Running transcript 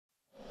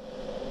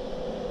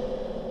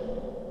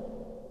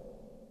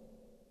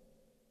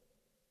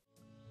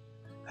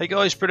Hey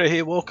guys, Britta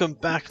here, welcome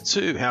back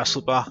to House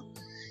Flipper.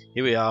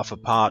 Here we are for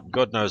part,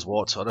 God knows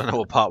what, I don't know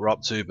what part we're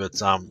up to, but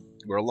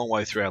we're a long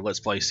way through our Let's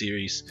Play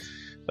series.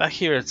 Back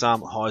here at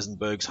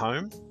Heisenberg's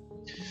home.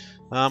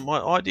 My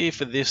idea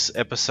for this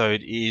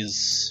episode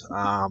is,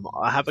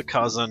 I have a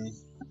cousin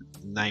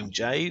named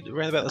Jade,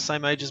 around about the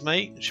same age as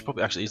me. She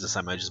probably actually is the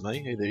same age as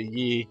me, either a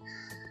year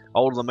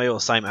older than me or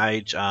the same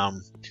age.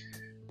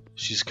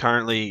 She's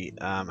currently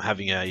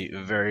having a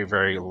very,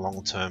 very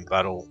long-term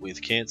battle with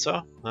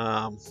cancer.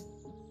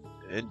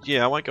 And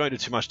yeah, I won't go into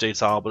too much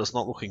detail, but it's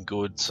not looking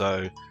good.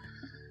 So,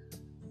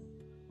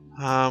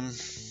 my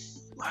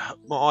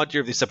idea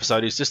of this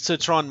episode is just to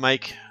try and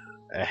make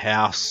a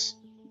house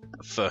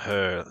for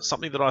her,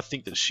 something that I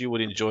think that she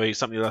would enjoy,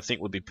 something that I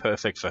think would be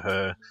perfect for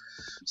her.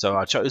 So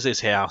I chose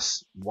this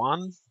house,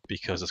 one,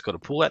 because it's got a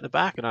pool out the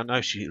back, and I know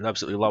she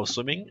absolutely loves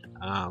swimming.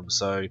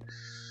 So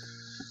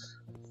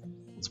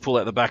let's pull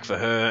out the back for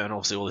her, and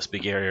obviously all this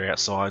big area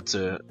outside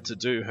to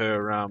do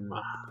her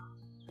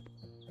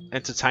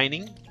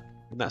entertaining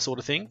and that sort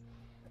of thing.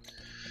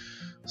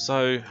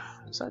 So,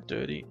 is that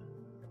dirty?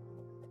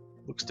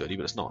 Looks dirty,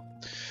 but it's not.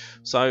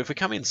 So if we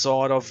come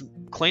inside, I've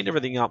cleaned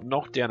everything up,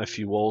 knocked down a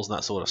few walls and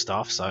that sort of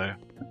stuff. So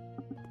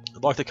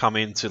I'd like to come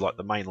into like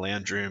the main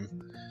lounge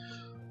room,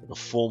 a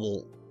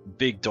formal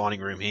big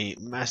dining room here,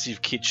 massive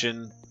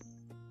kitchen.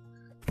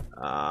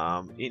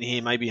 In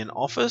here maybe an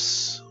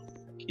office.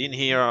 In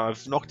here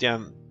I've knocked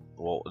down,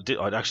 well,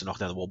 I'd actually knocked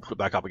down the wall, put it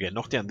back up again,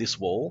 knocked down this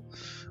wall.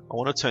 I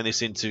want to turn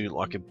this into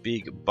like a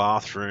big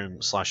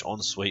bathroom slash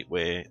ensuite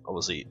where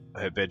obviously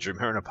her bedroom,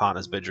 her and her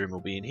partner's bedroom will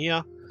be in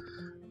here.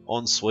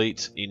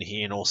 Ensuite in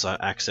here, and also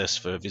access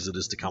for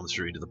visitors to come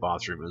through into the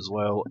bathroom as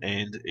well,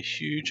 and a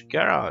huge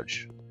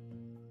garage.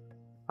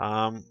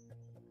 The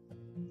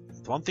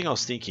one thing I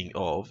was thinking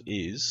of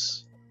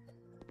is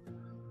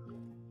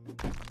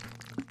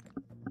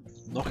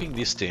knocking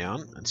this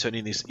down and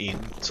turning this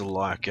into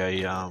like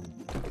a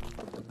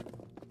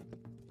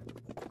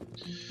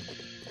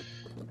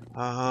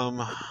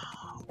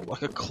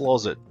like a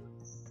closet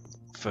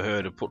for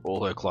her to put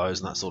all her clothes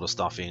and that sort of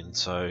stuff in.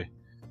 So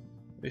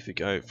if we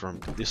go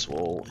from this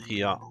wall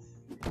here,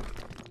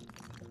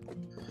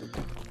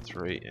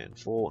 3 and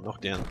 4, knock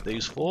down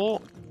these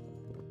 4.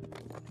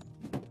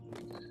 There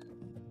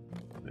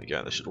we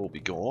go, they should all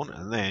be gone.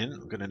 And then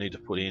I'm going to need to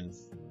put in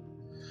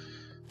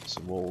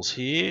some walls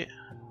here.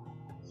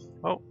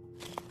 Oh,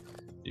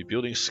 new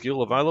building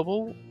skill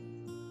available.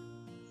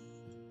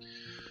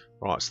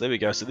 Right, so there we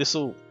go. So this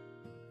will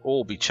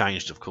all be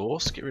changed, of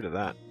course. Get rid of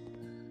that.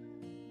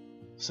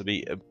 So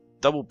be a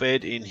double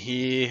bed in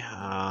here.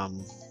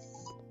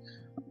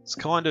 It's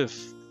kind of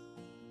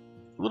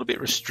a little bit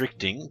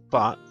restricting,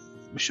 but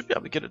we should be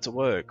able to get it to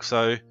work.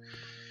 So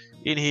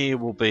in here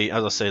will be,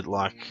 as I said,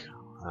 like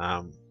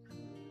a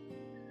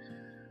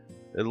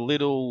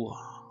little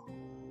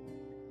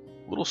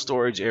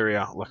storage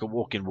area, like a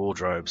walk-in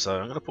wardrobe. So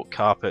I'm going to put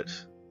carpet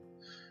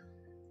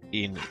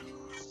in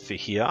for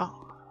here.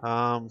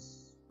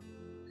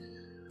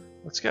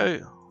 Let's go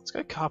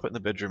carpet in the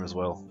bedroom as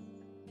well.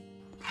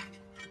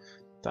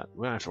 That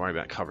we don't have to worry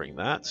about covering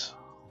that.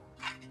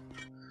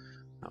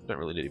 Don't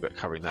really need about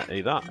covering that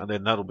either. And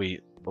then that'll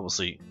be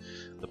obviously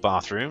the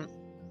bathroom.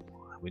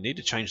 We need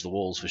to change the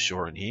walls for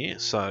sure in here.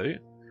 So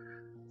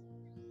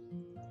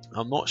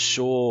I'm not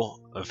sure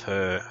of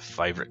her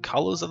favourite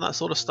colours and that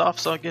sort of stuff.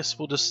 So I guess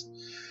we'll just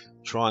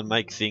try and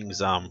make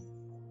things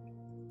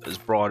as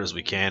bright as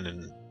we can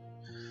and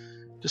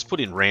just put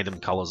in random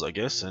colours, I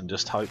guess, and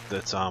just hope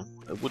that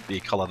it would be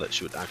a colour that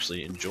she would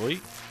actually enjoy.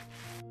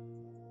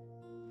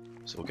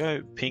 So we'll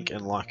go pink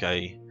and like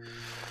a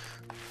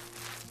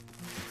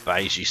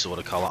beigey sort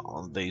of colour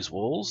on these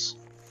walls.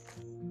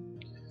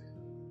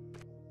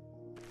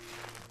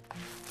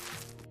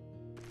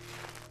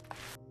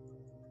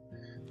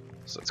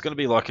 So it's going to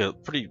be like a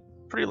pretty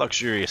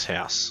luxurious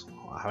house,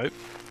 I hope.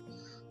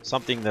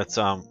 Something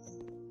that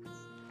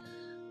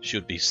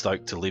should be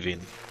stoked to live in.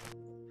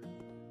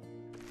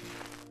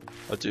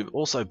 I do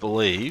also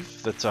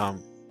believe that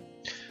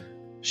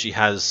she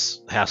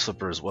has House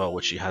Flipper as well,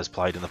 which she has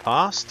played in the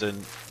past,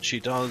 and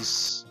she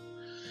does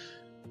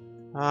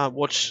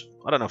watch.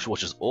 I don't know if she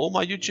watches all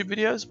my YouTube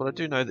videos, but I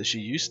do know that she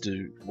used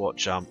to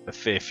watch a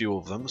fair few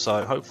of them,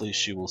 so hopefully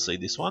she will see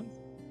this one.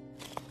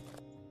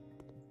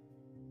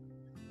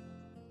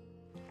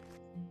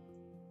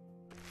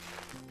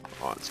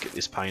 Alright, let's get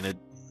this painted.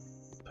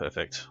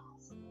 Perfect.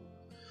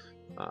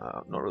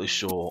 Not really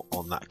sure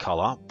on that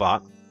colour,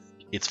 but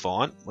it's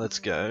fine. Let's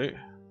go.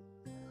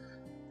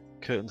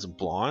 Curtains and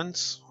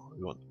blinds.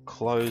 We want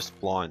closed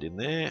blind in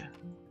there.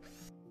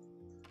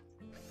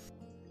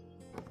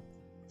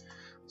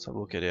 So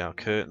look at our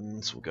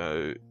curtains. We'll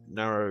go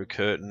narrow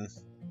curtain.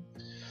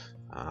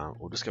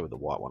 We'll just go with the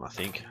white one, I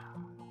think.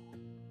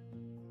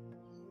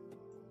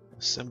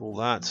 Assemble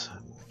that.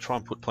 Try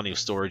and put plenty of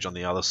storage on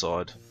the other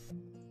side.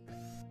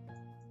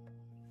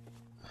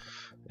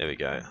 There we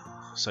go.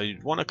 So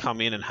you'd want to come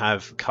in and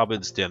have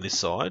cupboards down this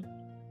side.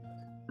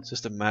 It's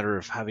just a matter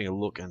of having a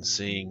look and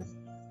seeing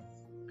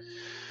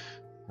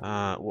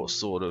what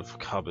sort of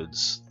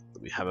cupboards the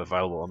that we have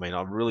available. I mean,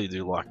 I really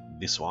do like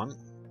this one.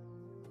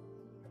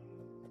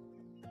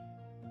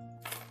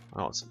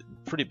 Oh, it's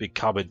a pretty big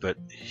cupboard, but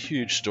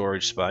huge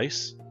storage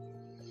space.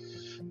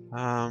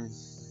 I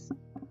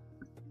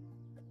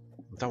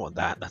don't want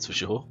that, that's for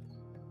sure.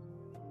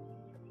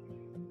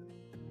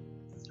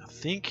 I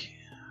think,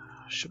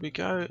 should we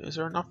go? Is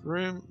there enough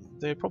room?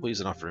 There probably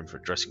is enough room for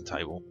a dressing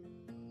table.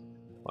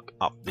 Like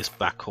up this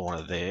back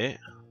corner there.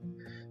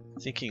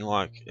 Thinking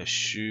like a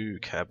shoe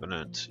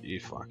cabinet,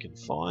 if I can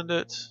find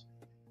it.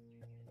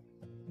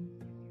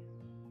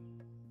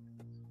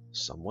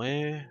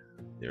 Somewhere.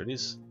 There it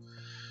is.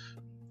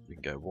 We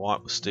can go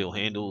white with steel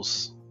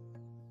handles.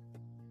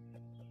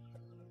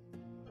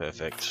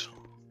 Perfect.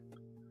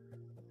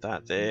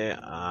 That there.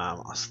 I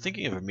was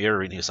thinking of a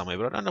mirror in here somewhere,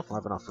 but I don't know if I'll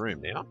have enough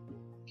room now.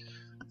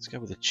 Let's go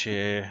with a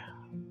chair.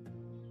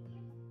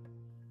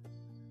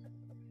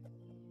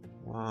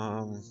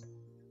 I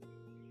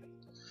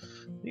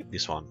think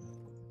this one.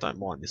 Don't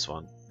mind this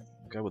one.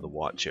 Go with the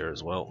white chair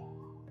as well.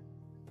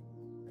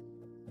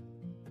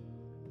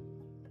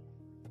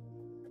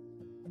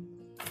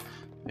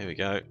 There we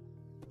go.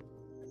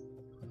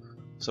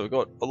 So we've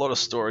got a lot of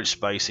storage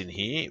space in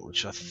here,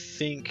 which I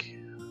think,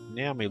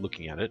 now me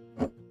looking at it,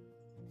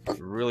 we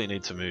really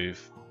need to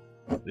move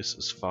this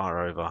as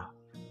far over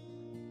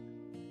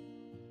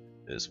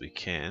as we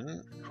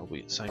can.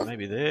 Probably say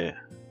maybe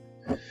there.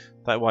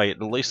 That way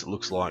at least it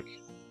looks like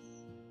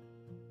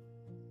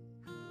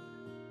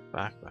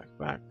back.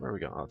 Where are we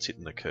going? Oh, it's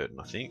hitting the curtain,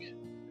 I think.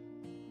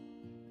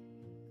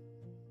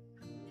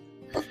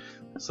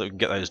 So we can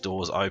get those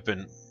doors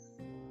open.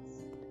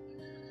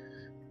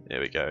 There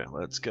we go.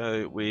 Let's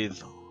go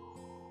with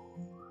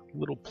a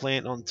little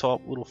plant on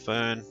top, little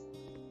fern.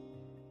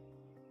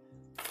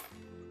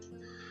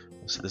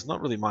 So there's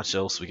not really much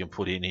else we can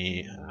put in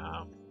here.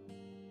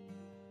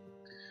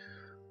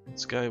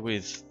 Let's go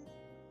with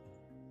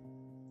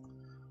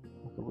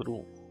like a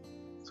little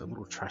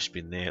trash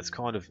bin there. It's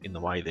kind of in the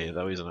way there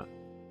though, isn't it?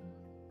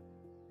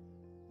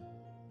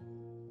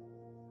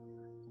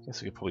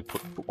 Guess we could probably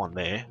put one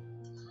there.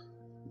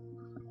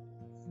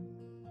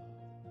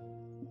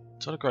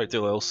 There's not a great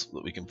deal else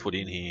that we can put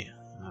in here.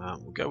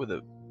 We'll go with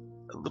a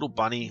little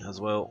bunny as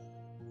well.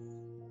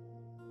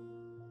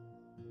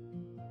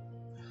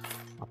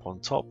 Up on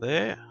top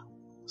there.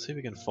 See if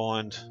we can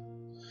find...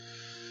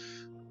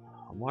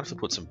 I might have to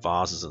put some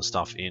vases and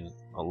stuff in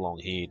along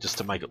here just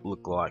to make it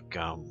look like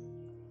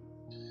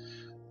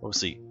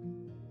obviously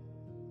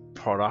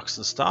products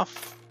and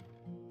stuff.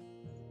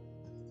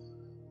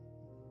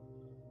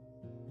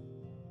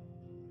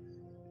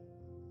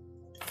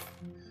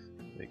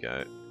 There we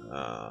go.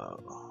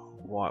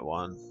 White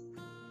one.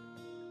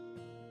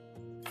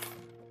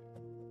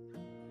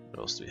 What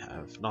else do we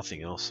have?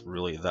 Nothing else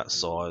really that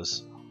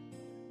size.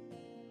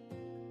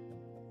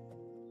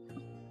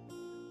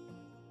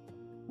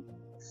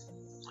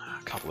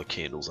 A couple of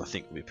candles I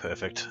think would be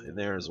perfect in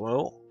there as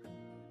well.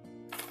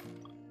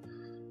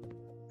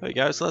 There we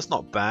go, so that's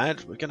not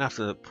bad. We're gonna have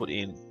to put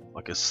in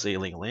like a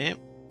ceiling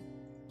lamp.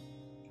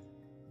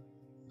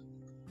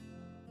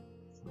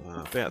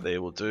 About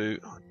there will do.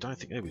 I don't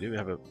think we do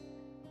have a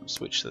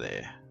switch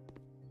there.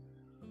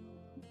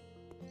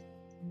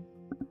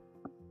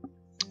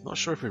 Not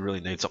sure if we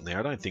really need something there.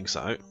 I don't think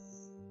so.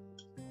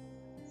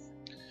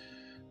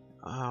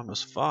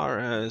 As far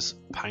as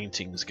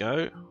paintings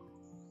go,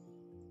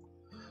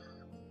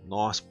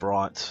 nice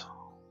bright.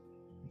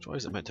 Which way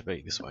is it meant to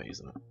be? This way,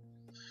 isn't it?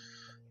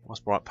 Nice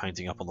bright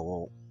painting up on the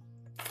wall.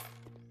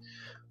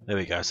 There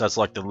we go. So that's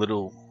like the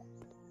little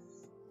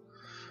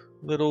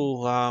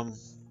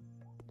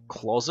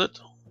closet,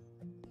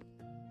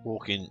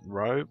 walk-in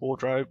robe,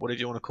 wardrobe, whatever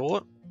you want to call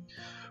it.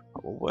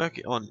 But we'll work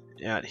it on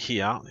out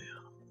here.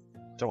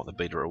 Don't want the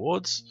beta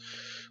rewards.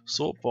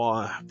 Sort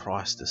by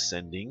price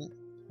descending.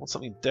 Want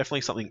something,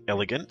 definitely something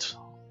elegant.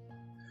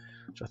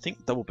 Which I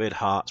think double bed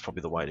heart's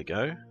probably the way to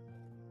go.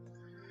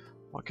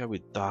 Might go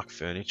with dark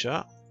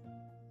furniture.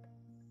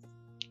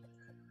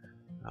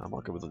 I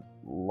might go with a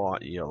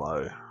light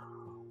yellow.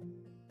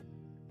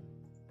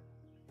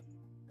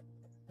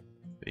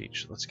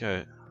 Beach. Let's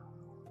go.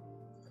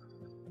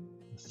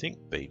 I think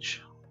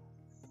beach.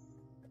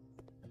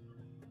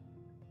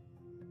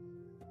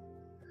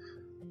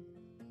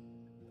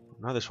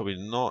 No, there's probably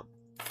not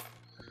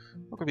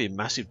going to be a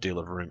massive deal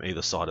of room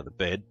either side of the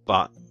bed,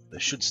 but there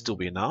should still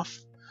be enough.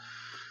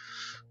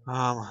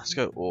 Let's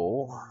go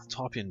all.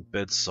 Type in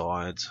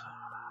bedside.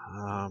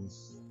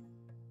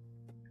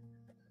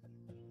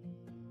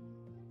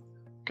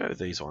 Go with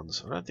these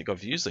ones. I don't think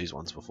I've used these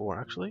ones before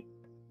actually.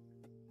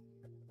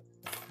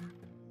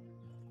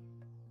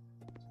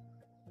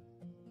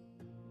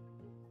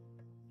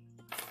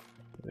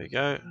 There we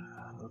go.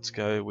 Let's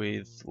go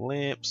with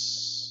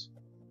lamps.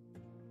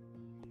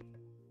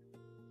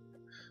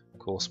 Of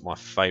course, my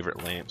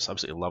favourite lamps. I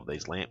absolutely love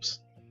these lamps.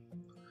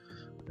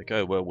 They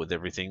go well with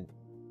everything.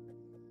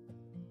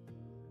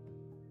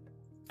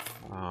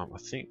 I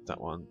think that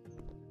one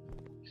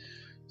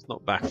is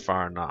not back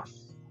far enough.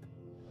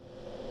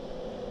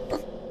 There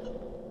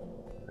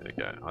we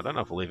go. I don't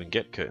know if we'll even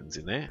get curtains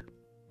in there.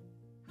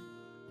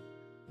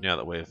 now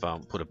that we've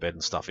put a bed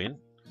and stuff in.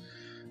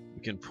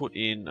 We can put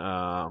in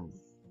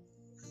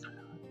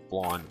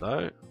blind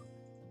though.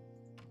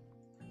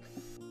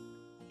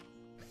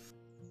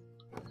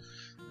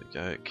 There we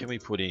go. Can we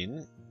put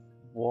in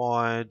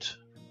wide,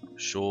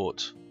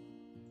 short?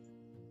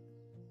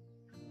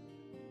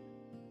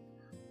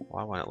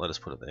 Why won't it let us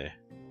put it there?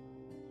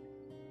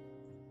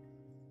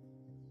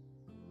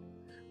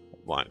 It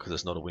won't, because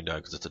it's not a window,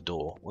 because it's a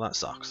door. Well, that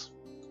sucks.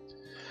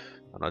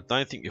 And I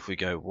don't think if we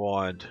go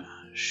wide,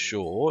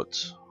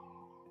 short.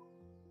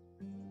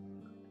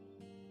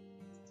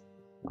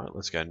 Right,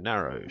 let's go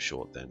narrow,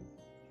 short then.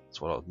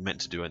 That's what I was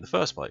meant to do in the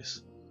first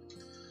place.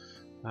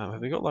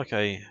 Have we got like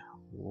a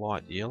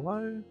light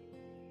yellow?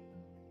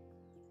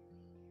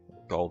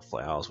 Gold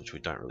flowers, which we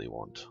don't really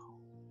want.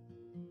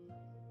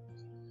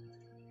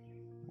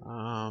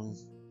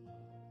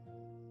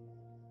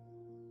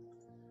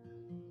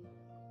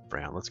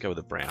 Brown, let's go with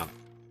the brown.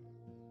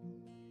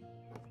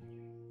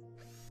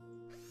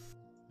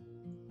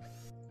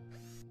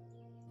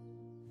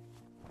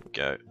 There we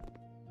go.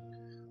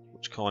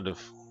 Which kind of,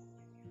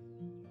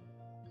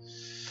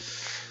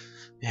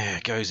 yeah,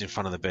 goes in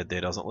front of the bed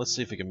there, doesn't it? Let's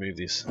see if we can move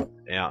this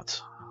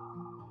out.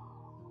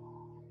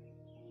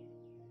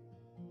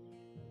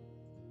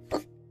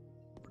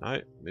 No,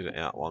 move it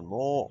out one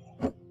more.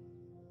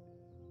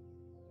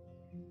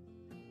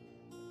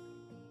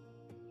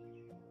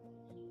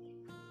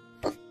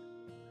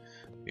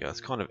 Yeah,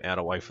 it's kind of out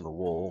away from the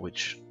wall,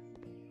 which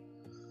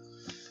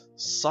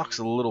sucks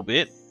a little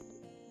bit.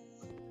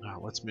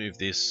 Let's move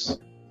this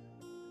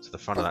to the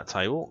front of that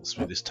table. Let's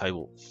move this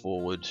table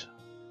forward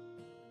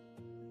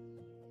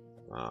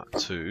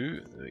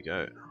two. There we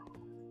go.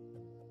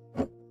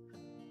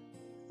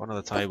 Front of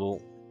the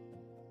table.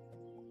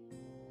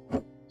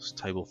 This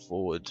table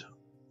forward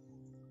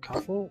a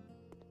couple.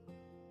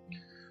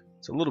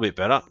 It's a little bit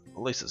better.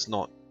 At least it's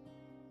not,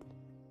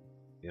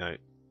 you know,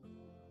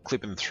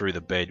 clipping through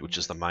the bed, which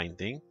is the main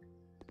thing.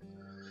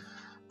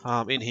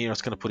 In here, I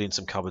was going to put in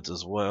some cupboards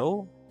as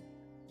well.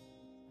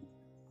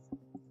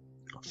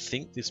 I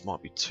think this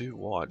might be too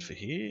wide for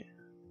here.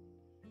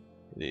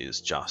 It is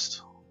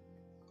just.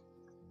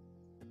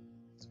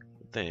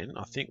 Then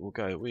I think we'll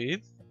go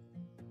with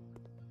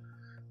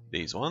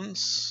these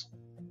ones.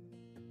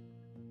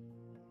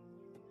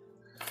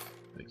 There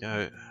we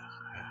go.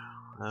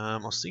 I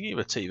was thinking of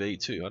a TV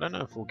too. I don't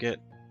know if we'll get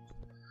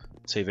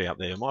TV up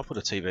there. I might put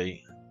a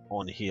TV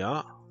on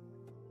here.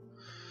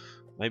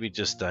 Maybe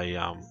just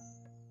a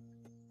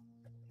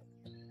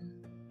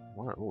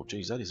oh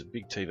geez, that is a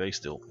big TV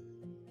still.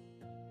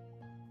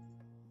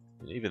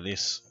 And even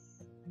this,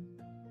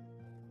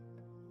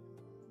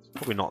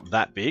 probably not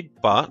that big,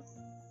 but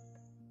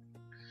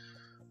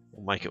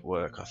we'll make it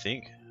work, I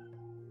think.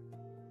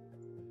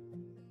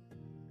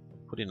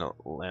 Put in a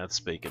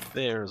loudspeaker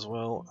there as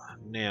well.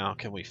 Now,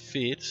 can we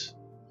fit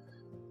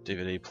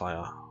DVD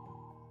player?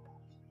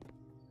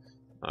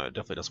 No, it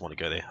definitely doesn't want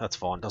to go there. That's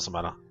fine, doesn't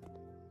matter.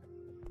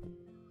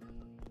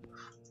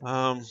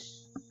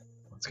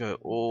 Let's go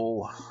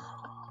all.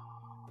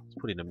 Let's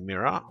put in a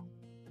mirror.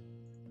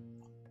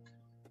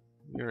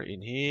 Mirror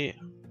in here.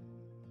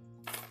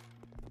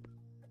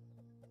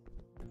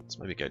 Let's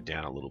maybe go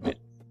down a little bit.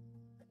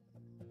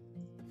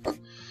 There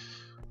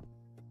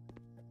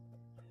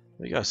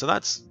you go. So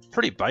that's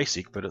pretty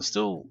basic, but it's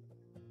still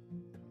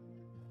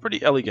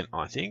pretty elegant,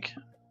 I think.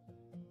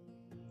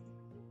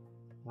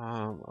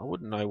 I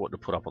wouldn't know what to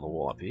put up on the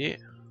wall up here.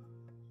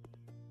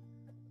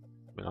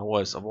 I mean, I've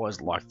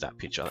always liked that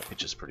picture. That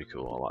picture's pretty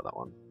cool. I like that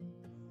one.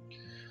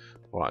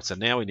 Alright, so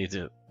now we need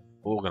to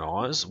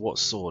organise what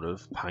sort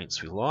of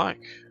paints we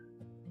like.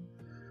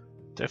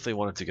 Definitely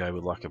wanted to go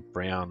with like a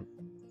brown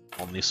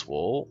on this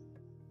wall.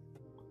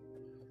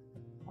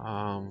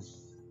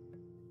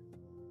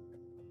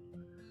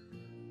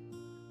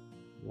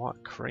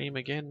 Light cream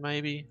again,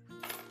 maybe.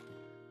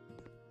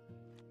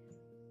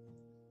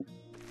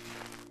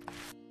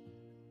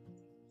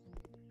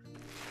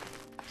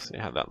 See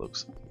how that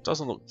looks.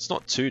 Doesn't look. It's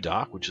not too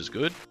dark, which is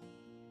good.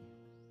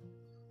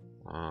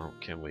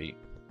 Can we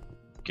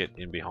get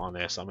in behind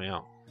there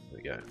somehow? There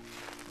we go.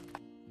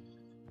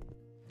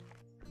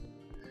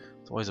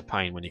 It's always a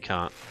pain when you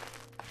can't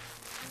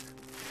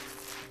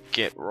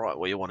get right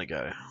where you want to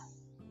go.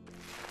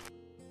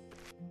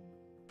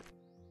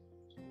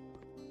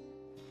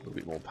 A little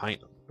bit more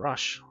paint,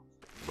 brush,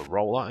 the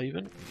roller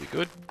even would be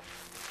good.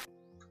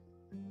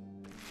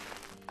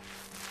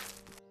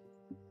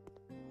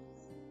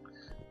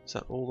 Is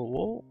that all the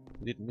wall?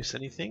 We didn't miss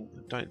anything,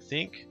 I don't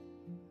think.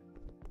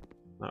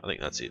 No, I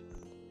think that's it.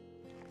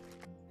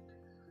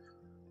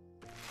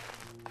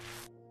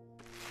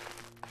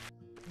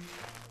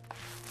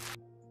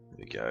 There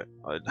we go.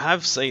 I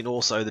have seen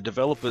also the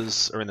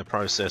developers are in the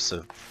process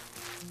of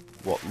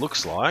what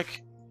looks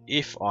like,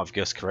 if I've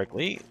guessed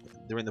correctly,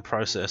 they're in the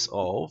process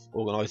of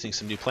organising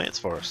some new plants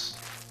for us.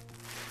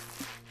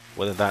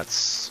 Whether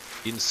that's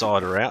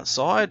inside or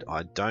outside,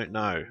 I don't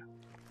know.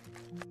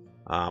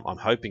 I'm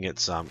hoping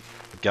it's a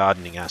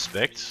gardening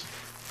aspect.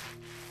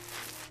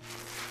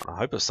 I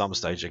hope at some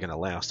stage they're going to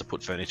allow us to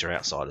put furniture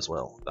outside as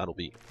well. That'll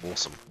be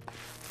awesome.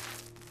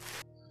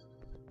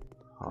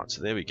 Alright,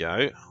 so there we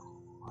go.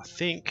 I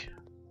think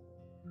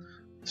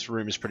this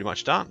room is pretty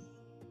much done.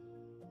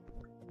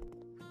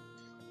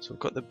 So we've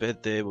got the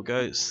bed there. We'll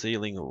go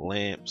ceiling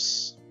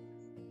lamps.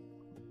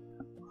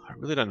 I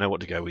really don't know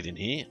what to go with in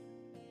here.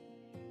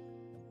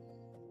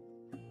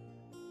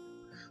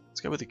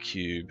 Let's go with a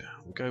cube.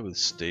 We'll go with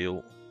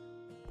steel.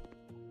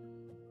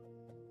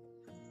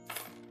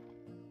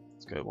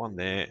 Let's go one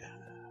there,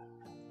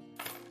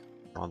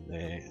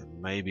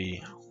 and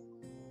maybe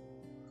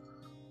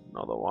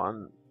another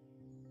one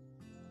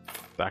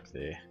back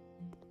there.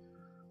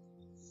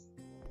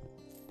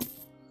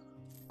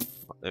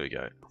 There we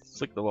go.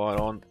 Flick the light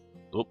on.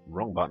 Oop,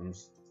 wrong button.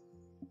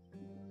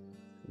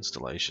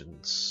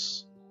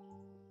 Installations.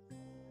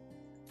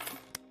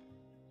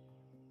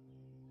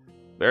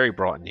 Very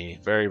bright in here.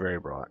 Very, very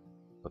bright.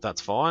 But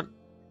that's fine.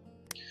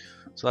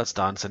 So that's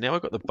done. So now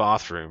we've got the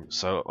bathroom.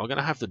 So I'm going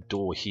to have the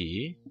door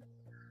here.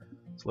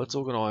 So let's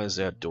organise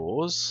our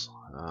doors.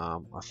 I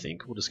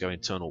think we'll just go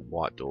internal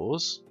white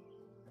doors.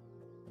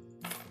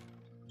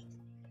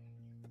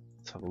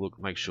 Let's have a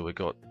look. Make sure we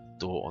got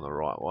door on the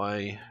right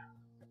way.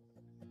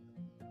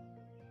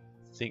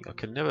 I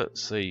can never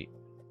see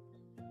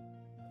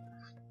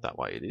that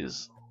way it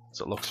is,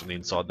 so it locks from the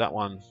inside. That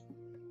one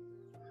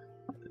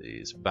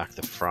is back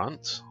the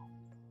front.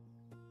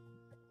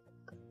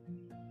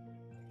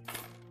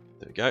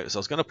 There we go. So I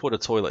was going to put a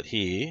toilet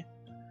here.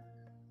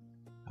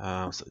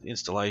 So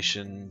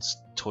installations,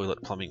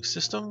 toilet plumbing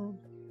system.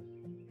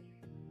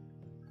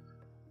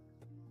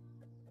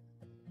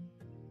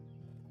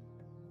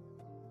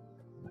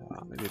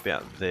 Maybe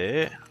about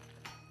there.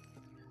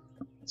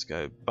 Let's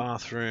go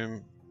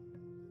bathroom.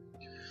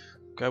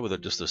 Go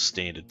with just a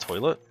standard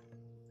toilet.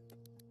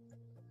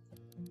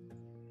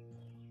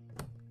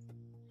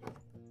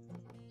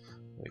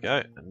 There we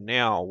go. And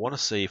now I want to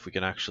see if we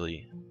can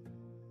actually...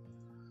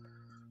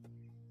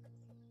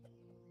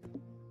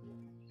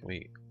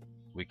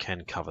 We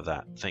can cover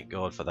that. Thank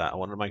God for that. I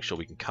want to make sure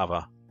we can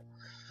cover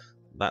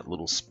that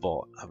little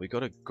spot. Have we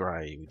got a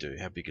grey? We do.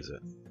 How big is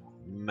it?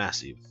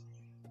 Massive.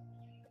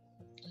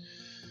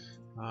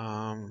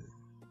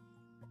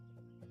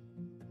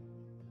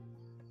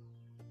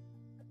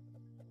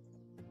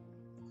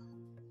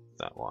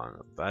 That one,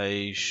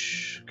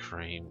 beige,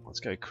 cream. Let's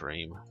go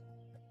cream.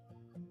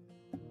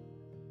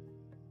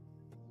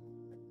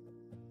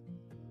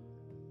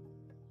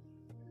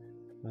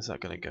 Where's that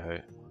going to go?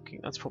 I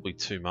think that's probably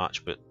too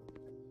much, but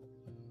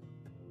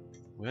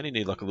we only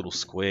need like a little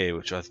square,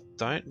 which I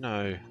don't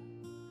know.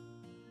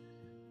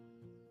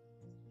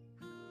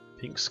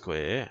 Pink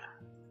square.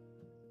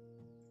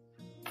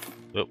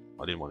 Oh,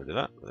 I didn't want to do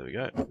that. There we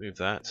go. Move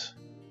that.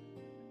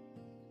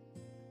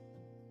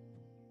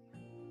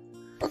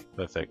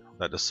 Perfect.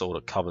 That just sort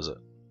of covers it.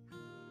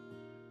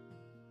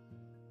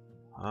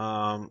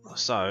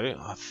 So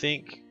I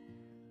think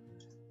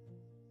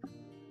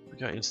we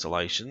go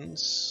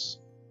installations.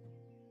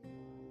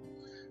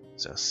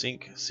 It's our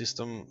sink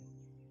system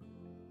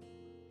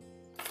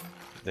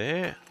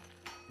there.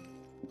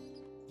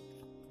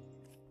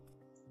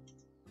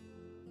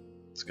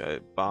 Let's go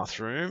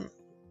bathroom.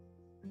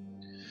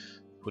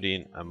 Put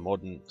in a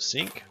modern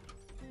sink.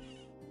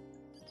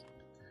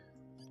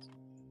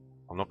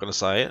 I'm not going to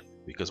say it,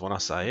 because when I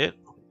say it,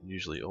 I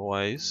usually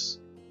always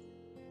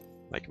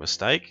make a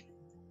mistake.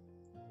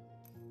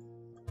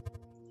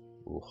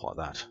 Ooh, like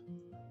that.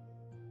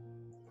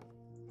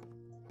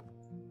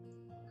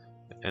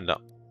 End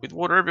up with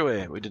water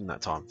everywhere. We didn't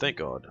that time, thank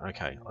God.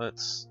 Okay,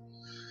 let's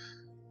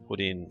put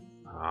in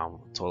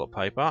toilet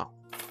paper.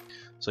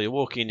 So you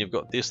walk in, you've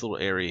got this little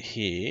area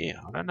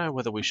here. I don't know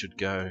whether we should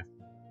go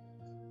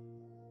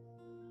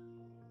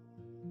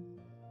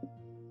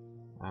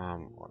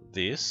like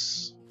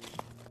this.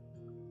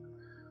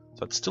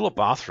 So it's still a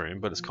bathroom,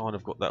 but it's kind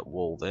of got that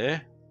wall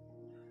there.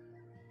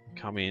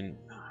 Come in,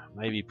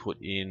 maybe put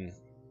a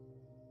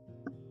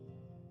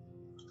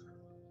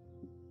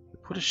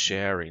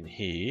shower in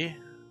here.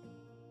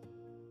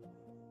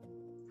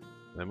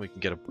 Then we can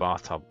get a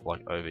bathtub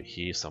like over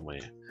here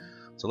somewhere.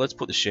 So let's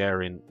put the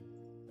shower in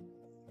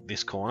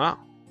this corner.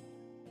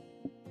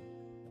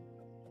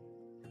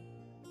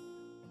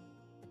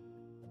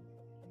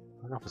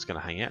 I don't know if it's going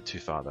to hang out too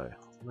far though.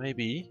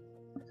 Maybe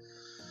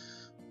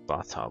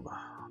bathtub.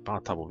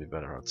 Bathtub will be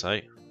better, I'd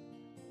say.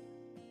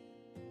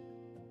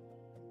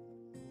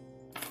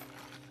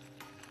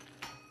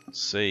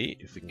 Let's see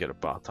if we can get a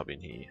bathtub in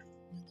here.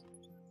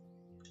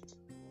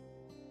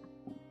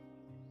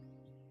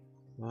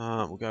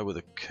 We'll go with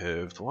a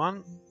curved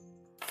one.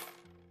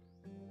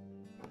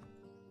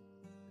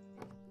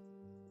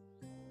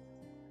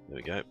 There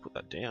we go, put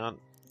that down.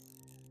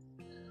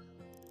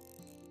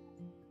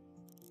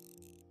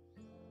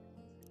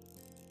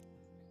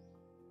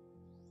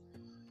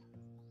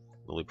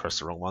 Really pressed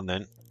the wrong one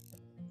then.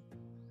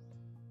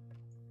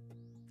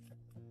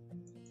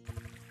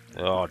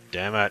 Oh,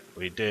 damn it,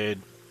 we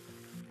did.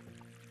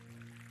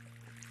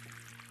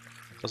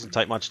 Doesn't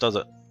take much, does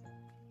it?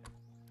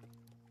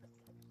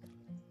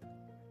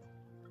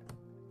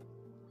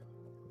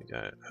 There we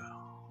go.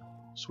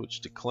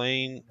 Switch to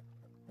clean.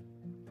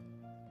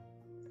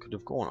 Could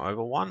have gone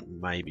over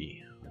one,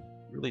 maybe.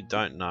 Really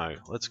don't know.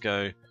 Let's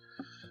go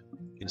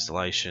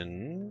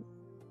installation.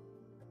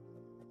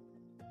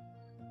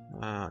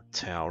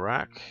 Towel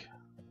rack.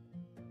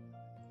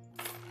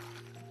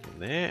 In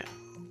there.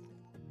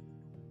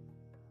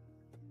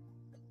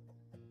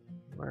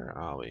 Where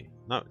are we?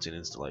 No, it's in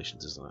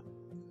installations, isn't it?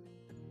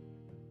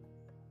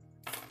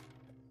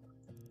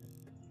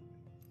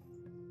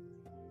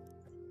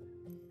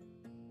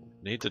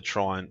 Need to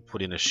try and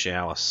put in a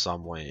shower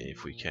somewhere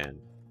if we can.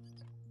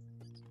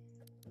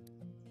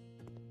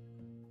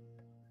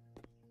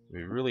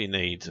 We really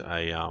need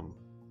a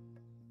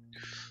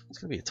it's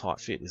gonna be a tight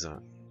fit, isn't it?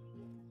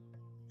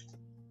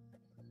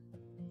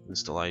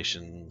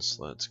 Installations,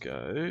 let's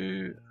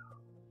go.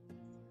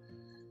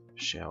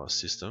 Shower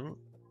system.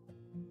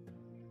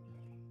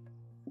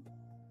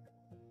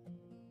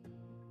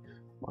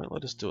 Won't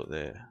let us do it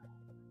there.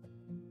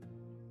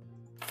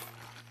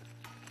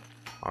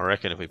 I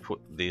reckon if we put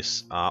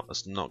this up,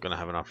 it's not going to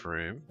have enough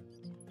room.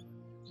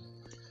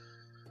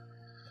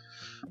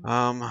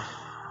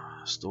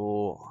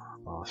 Store,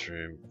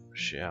 bathroom,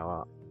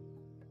 shower.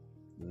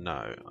 No,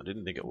 I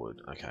didn't think it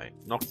would. Okay,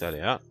 knock that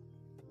out.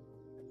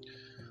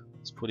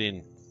 Let's put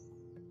in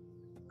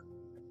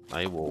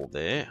a wall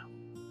there.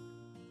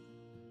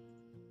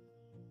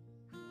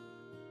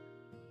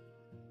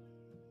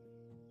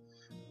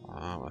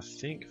 I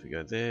think if we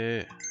go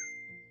there.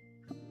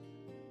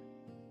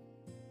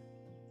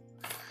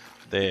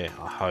 There,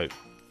 I hope.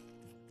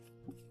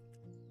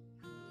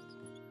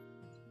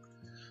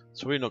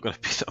 It's really not going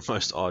to be the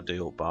most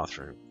ideal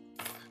bathroom.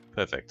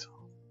 Perfect.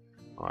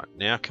 Alright,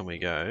 now can we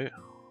go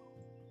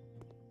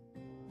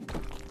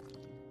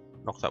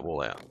knock that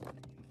wall out.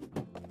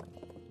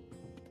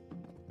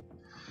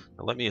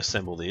 Now let me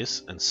assemble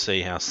this and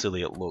see how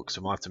silly it looks.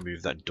 We might have to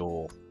move that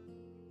door.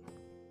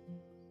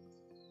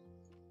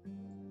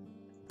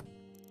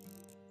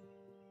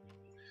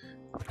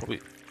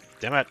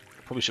 Damn it!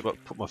 Probably should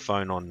put my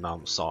phone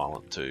on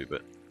silent too,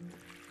 but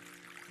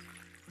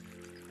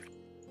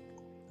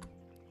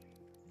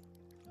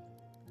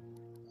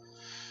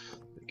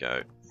there we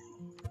go.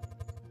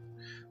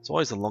 It's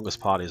always the longest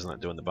part, isn't it,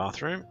 doing the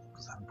bathroom?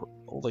 Because I haven't put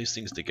all these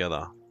things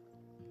together.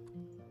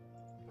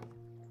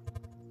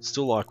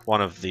 Still like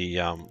one of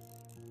our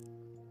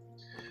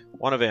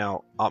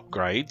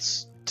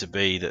upgrades to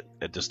be that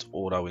it just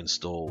auto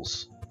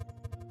installs.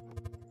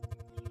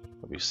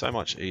 It'll be so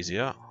much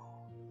easier.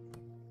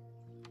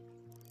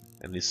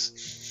 And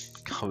this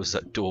covers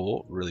that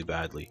door really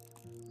badly.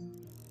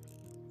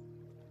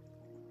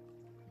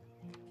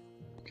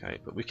 Okay,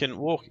 but we can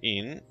walk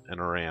in and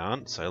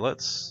around, so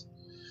let's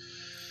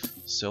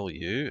sell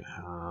you.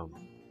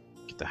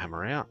 Get the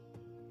hammer out.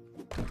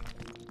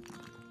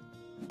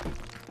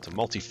 It's a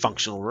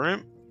multifunctional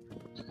room.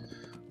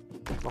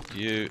 Knock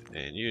you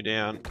and you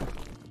down.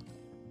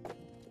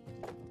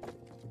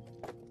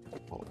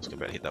 Oh, let's go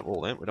about to hit that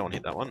wall then. We don't want to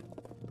hit that one.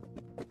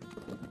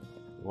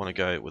 We want to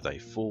go with a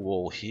full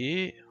wall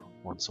here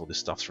once all this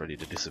stuff's ready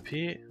to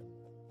disappear.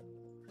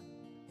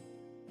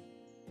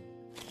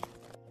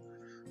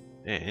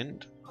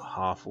 And a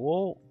half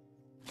wall.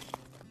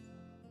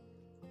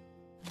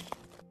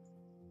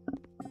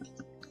 I'm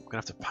going to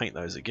have to paint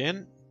those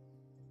again.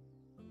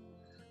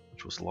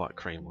 Which was light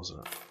cream,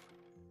 wasn't it?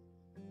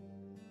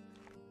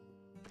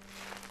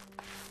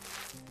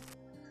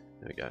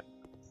 There we go.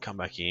 Come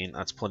back in.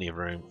 That's plenty of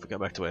room. If we go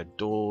back to our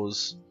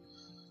doors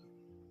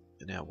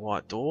and our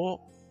white door.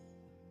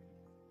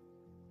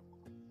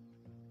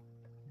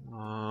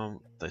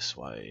 This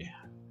way.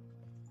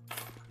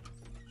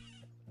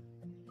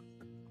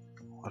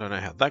 I don't know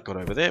how that got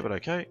over there, but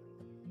okay.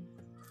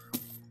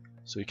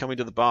 So we come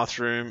into the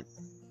bathroom.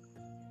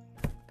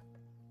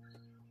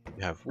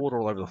 We have water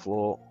all over the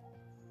floor.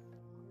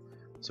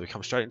 So we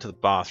come straight into the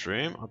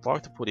bathroom. I'd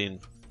like to put in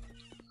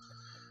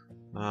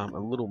a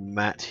little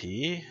mat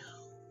here.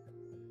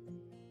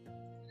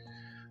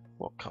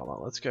 What colour?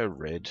 Let's go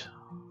red.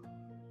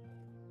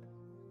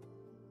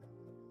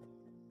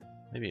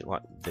 Maybe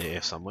like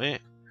there somewhere.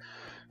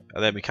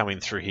 And then we come in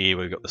through here,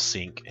 we've got the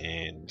sink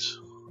and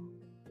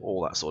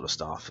all that sort of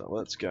stuff. So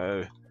let's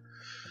go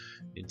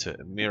into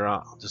a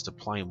mirror, just a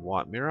plain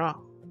white mirror.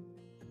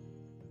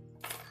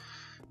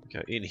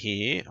 Go in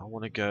here, I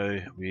want to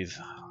go with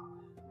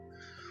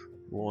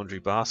laundry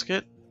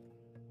basket.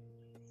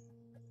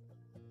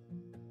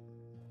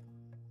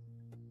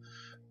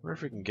 Where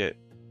if we can get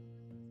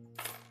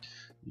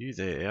you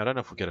there. I don't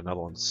know if we'll get another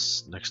one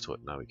next to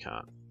it. No, we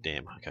can't.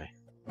 Damn, okay.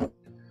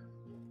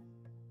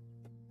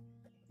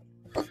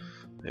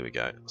 There we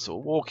go. So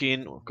we'll walk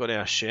in, we've got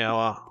our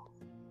shower,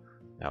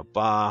 our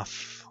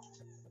bath.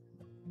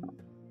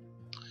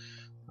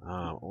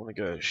 I want to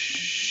go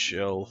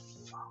shelf.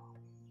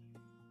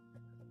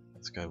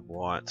 Let's go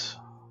white.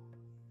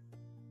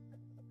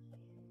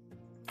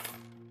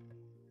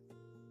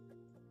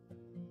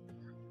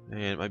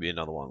 And maybe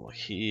another one like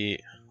here.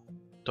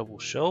 Double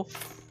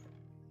shelf.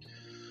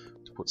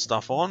 To put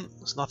stuff on.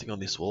 There's nothing on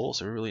this wall,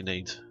 so we really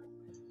need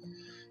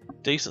a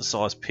decent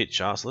sized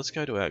picture. So let's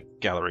go to our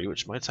gallery,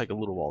 which may take a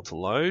little while to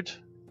load.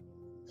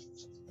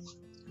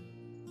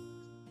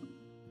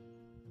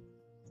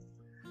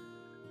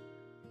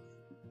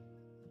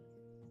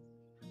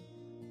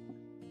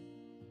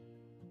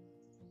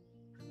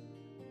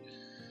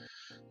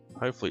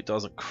 Hopefully it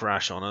doesn't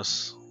crash on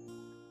us.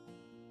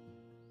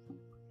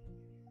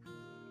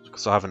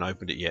 Because I haven't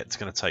opened it yet, it's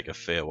going to take a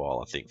fair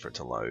while, I think, for it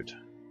to load.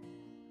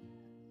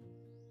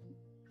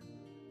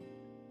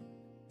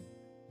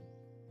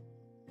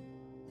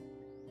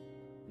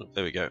 Oh,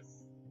 there we go.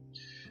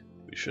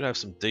 We should have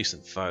some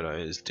decent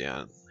photos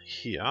down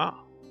here.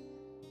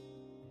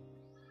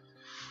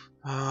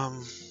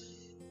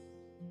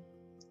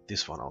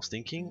 This one I was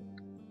thinking.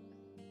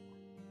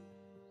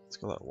 It's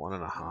got like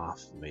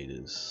 1.5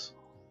 meters.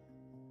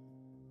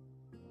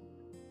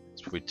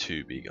 It's probably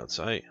too big, I'd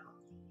say.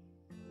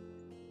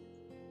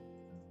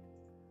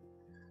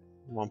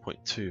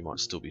 1.2 might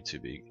still be too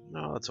big.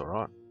 No, that's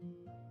alright.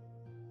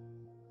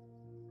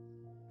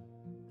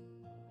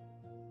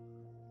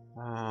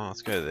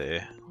 Let's go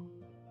there.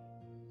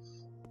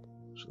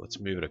 So let's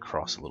move it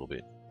across a little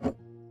bit.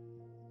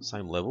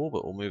 Same level,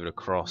 but we'll move it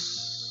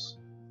across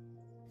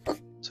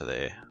to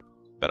there.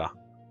 Better.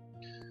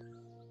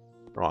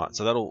 Right,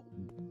 so that'll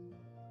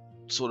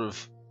sort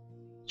of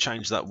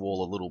change that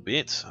wall a little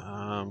bit.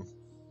 Something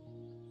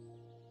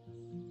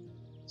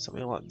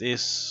like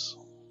this,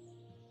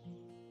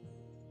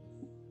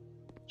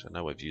 which I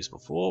know we've used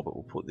before, but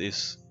we'll put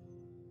this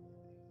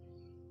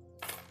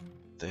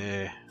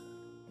there.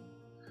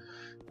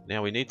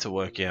 Now we need to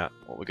work out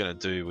what we're going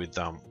to do with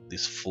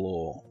this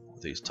floor,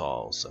 with these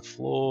tiles. So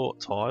floor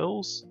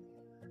tiles,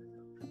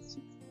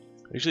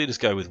 I usually just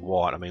go with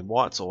white. I mean,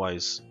 white's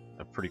always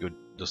a pretty good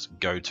just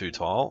go-to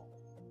tile.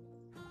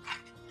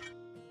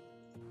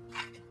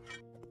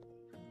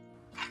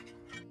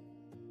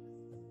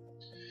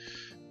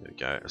 There we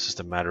go. It's just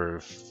a matter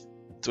of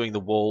doing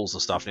the walls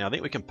and stuff. Now I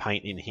think we can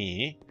paint in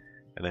here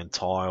and then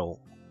tile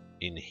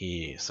in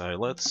here. So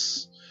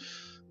let's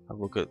have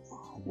a look at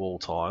wall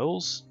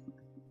tiles.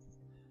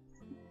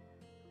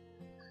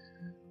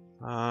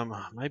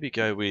 Maybe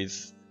go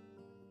with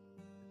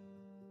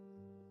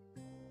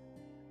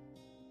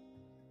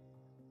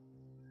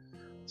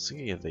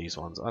thinking of these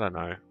ones. I don't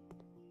know.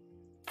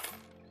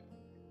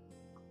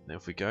 Now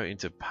if we go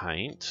into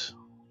paint,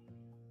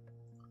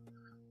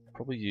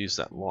 probably use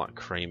that light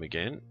cream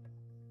again.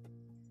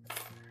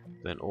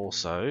 Then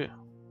also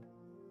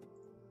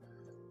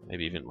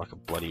maybe even like a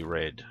bloody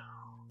red.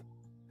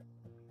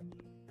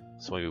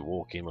 So when we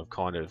walk in, we've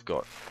kind of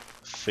got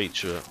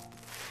feature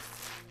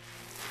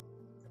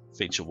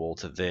wall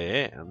to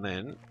there, and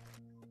then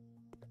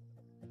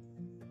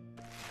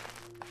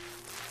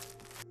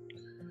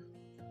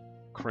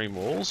cream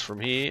walls from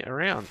here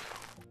around.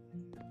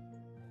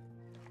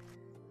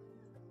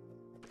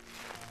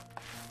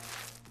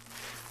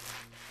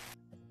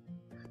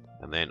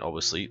 And then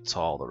obviously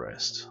tile the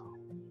rest.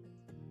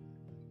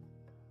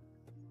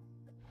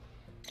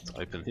 Let's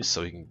open this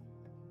so we can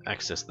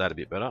access that a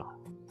bit better.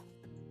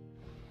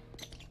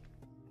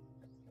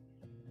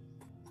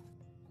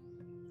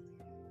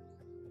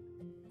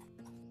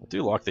 I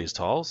do like these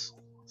tiles,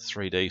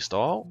 3D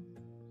style.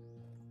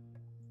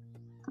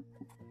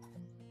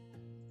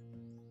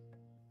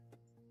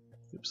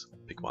 Oops,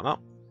 pick one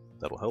up,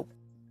 that'll help.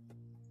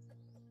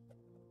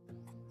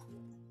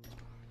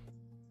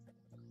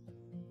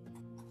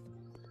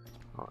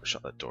 Alright,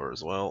 shut that door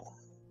as well.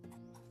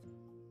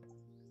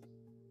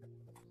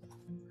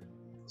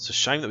 It's a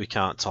shame that we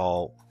can't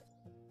tile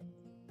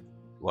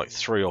like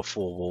 3 or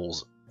 4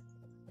 walls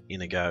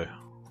in a go.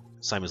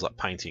 Same as like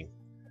painting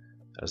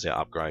as our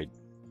upgrade.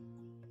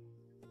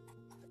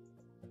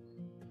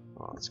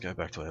 Alright, let's go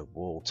back to our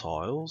wall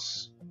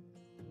tiles.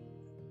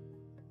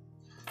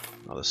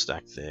 Another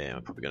stack there.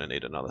 I'm probably going to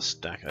need another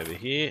stack over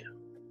here.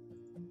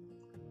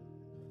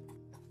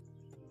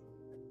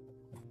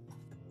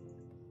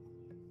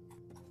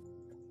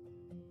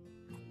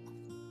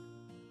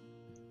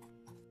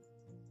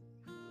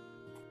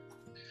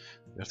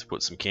 We have to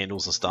put some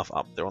candles and stuff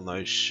up there on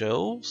those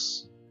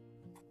shelves.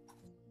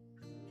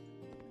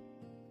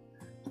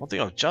 One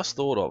thing I've just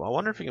thought of, I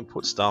wonder if we can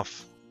put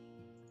stuff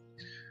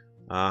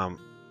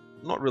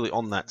not really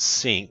on that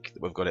sink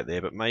that we've got out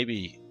there, but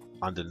maybe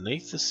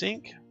underneath the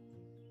sink.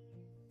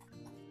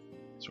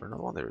 Is there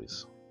another one? There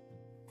is.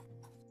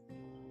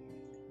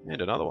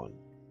 And another one.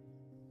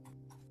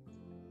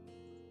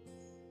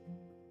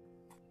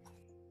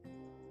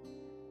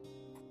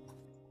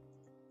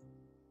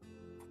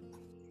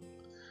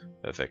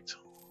 Perfect.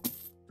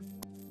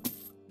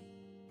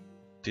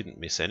 Didn't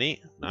miss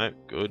any. No,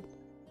 good.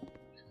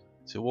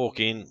 So walk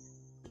in,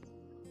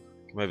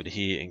 come over to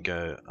here and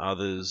go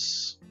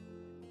others.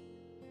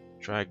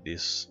 Drag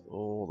this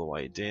all the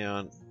way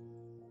down.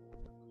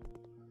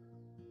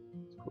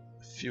 Put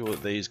a few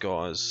of these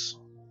guys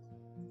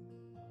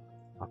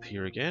up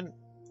here again.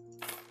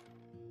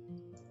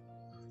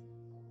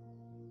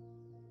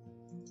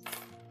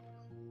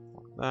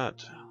 Like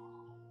that.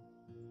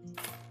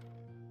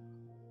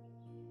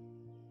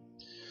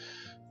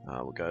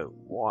 We'll go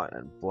white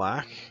and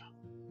black.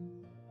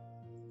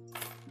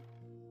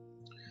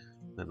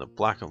 Then the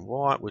black and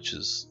white, which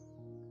is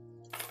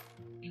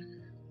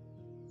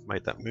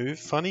made that move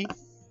funny.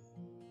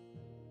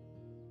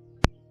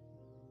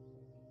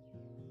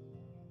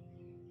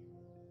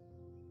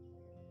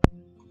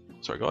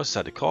 Sorry guys, just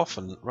had to cough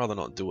and rather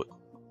not do it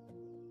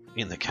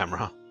in the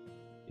camera.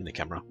 In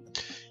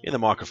the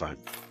microphone.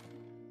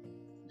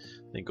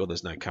 Thank God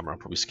there's no camera. I'll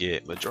probably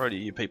scare majority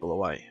of you people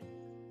away.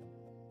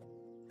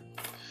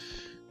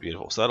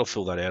 Beautiful. So that'll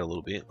fill that out a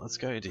little bit. Let's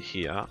go into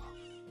here. I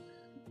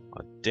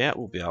doubt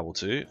we'll be able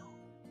to.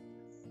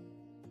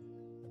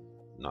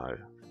 No.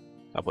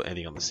 Can't put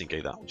anything on the sink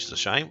either, which is a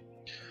shame.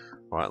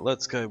 Alright,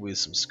 let's go with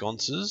some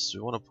sconces.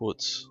 We want to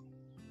put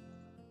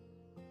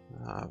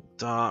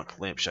dark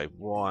lampshade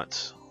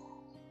white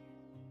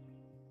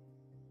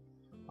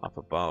up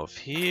above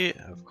here,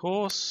 of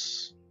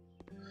course.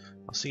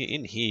 I was thinking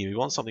in here we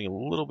want something a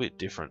little bit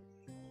different.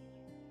 I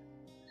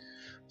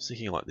was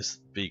thinking like this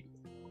big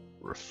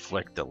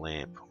reflector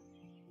lamp.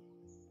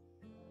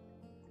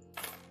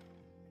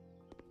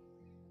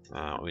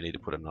 We need to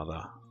put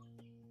another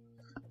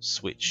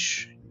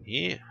switch in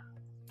here.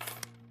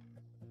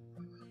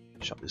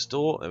 Shut this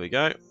door. There we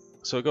go.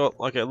 So we've got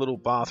like a little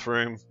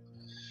bathroom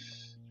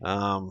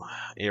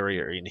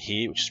area in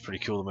here, which is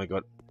pretty cool. And we've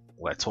got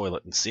our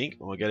toilet and sink,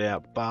 and we'll get our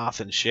bath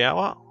and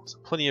shower. So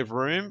plenty of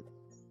room.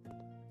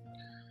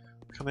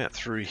 Come out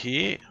through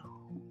here.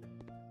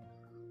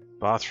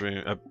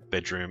 Bathroom,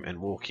 bedroom, and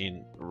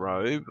walk-in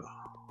robe.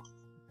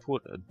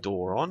 Put a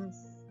door on,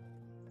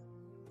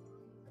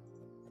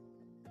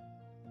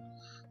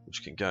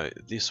 which can go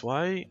this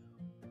way,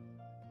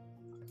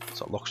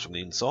 so it locks from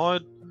the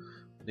inside.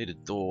 Need a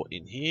door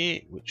in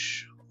here,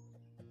 which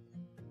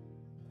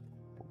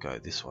will go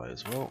this way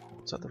as well.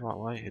 Is that the right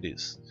way? It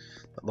is.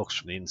 That locks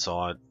from the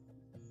inside.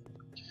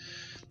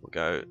 We'll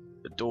go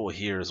a door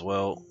here as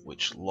well,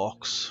 which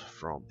locks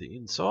from the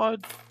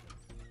inside.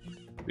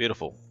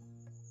 Beautiful.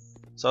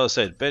 So as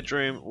I said,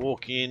 bedroom,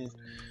 walk in.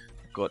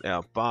 Got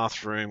our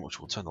bathroom, which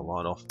we'll turn the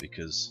light off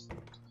because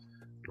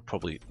it'll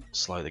probably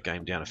slow the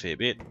game down a fair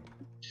bit.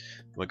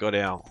 We've got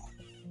our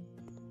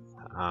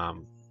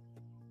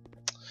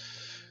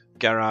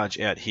garage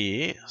out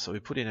here, so we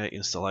put in our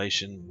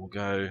installation. We'll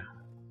go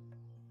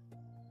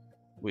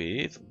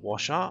with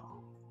washer.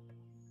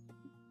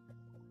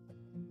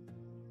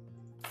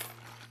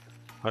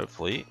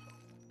 Hopefully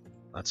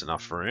that's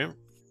enough room.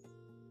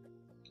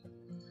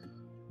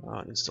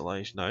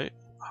 Installation, no,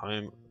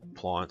 home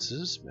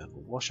appliances,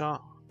 mountable washer.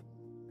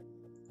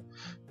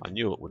 I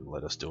knew it wouldn't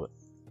let us do it.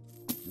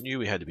 Knew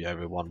we had to be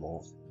over one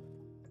more.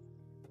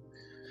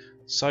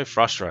 So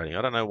frustrating.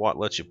 I don't know why it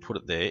lets you put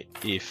it there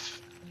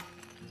if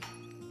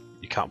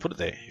you can't put it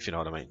there, if you know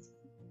what I mean.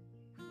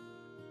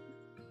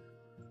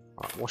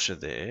 Right, washer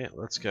there.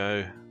 Let's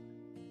go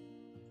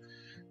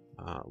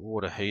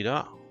water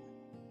heater.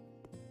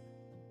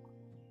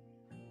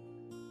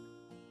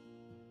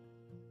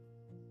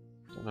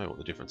 Don't know what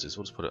the difference is.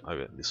 We'll just put it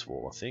over this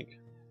wall, I think.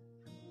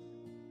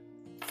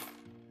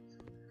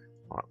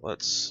 Alright,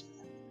 let's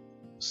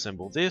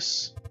assemble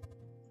this.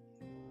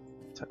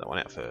 Take that one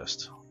out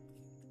first.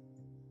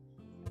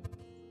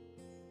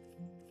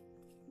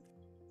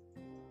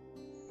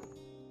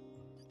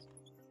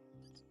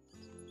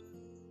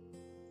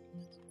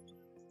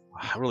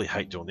 I really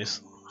hate doing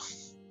this.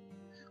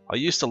 I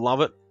used to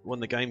love it when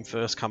the game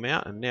first came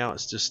out, and now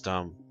it's just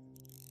kind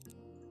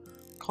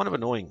of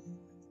annoying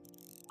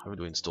having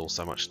to install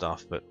so much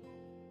stuff. But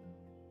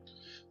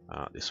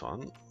this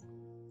one,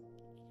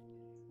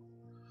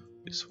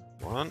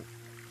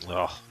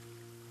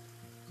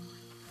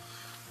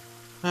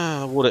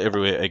 water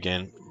everywhere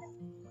again.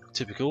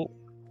 Typical.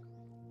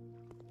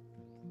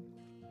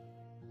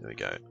 There we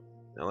go.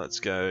 Now let's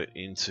go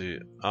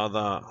into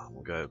other.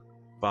 We'll go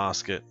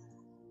basket,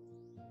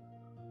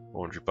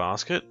 laundry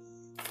basket.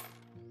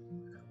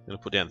 I'm going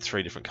to put down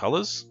 3 different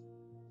colours.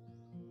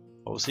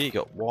 Obviously you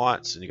got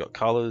whites and you got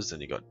colours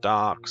and you got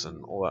darks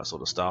and all that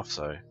sort of stuff.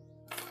 So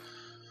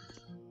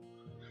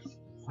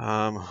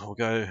we'll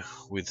go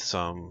with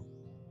some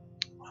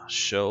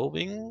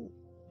shelving.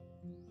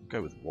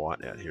 Go with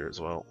white out here as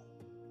well.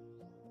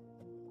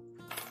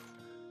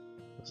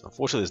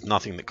 Unfortunately there's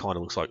nothing that kind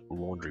of looks like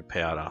laundry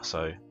powder,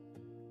 so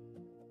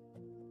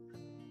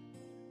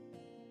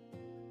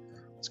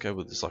let's go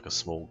with just like a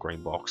small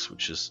green box,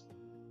 which is,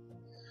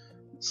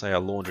 say,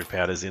 our laundry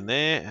powder's in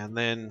there. And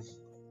then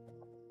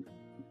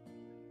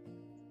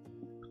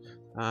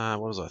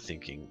what was I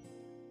thinking?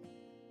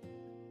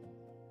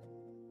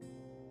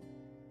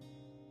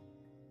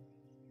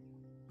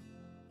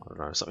 I don't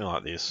know, something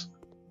like this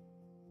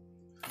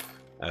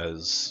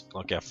as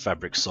like our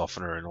fabric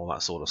softener and all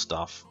that sort of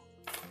stuff.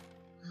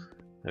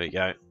 There we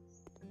go.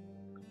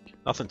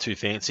 Nothing too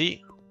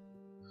fancy.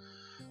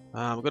 We've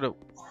got to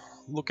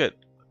look at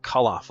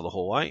colour for the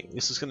hallway.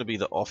 This is going to be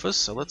the office,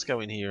 so let's go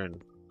in here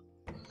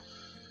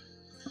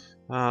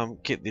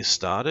and get this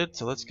started.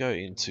 So let's go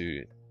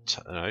into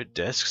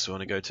desks. We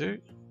want to go to.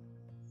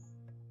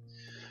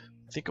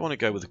 I think I want to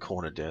go with the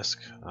corner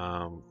desk.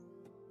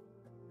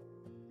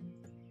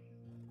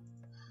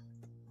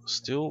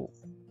 Still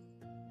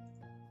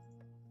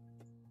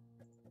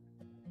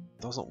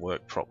doesn't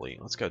work properly.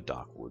 Let's go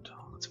dark wood.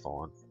 That's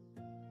fine.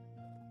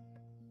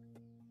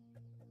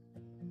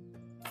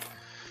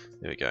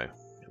 There we go.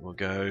 We'll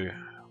go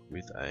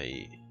with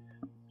a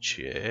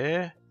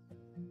chair.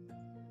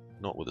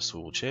 not with a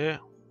swivel chair.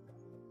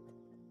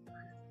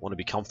 Want to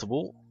be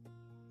comfortable.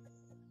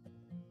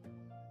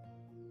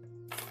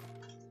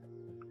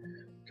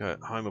 Go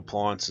home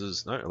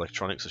appliances, no,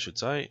 electronics I should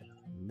say.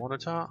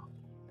 Monitor.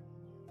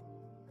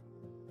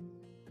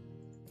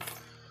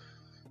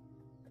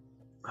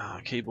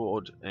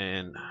 Keyboard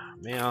and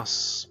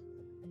mouse.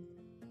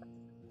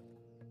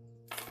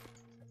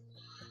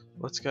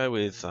 Let's go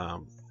with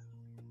another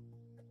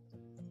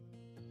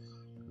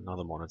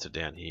monitor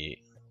down here.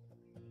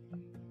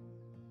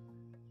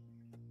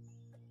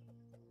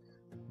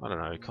 I don't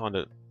know, kind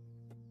of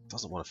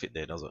doesn't want to fit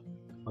there, does it?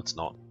 Let's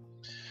not.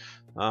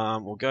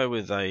 We'll go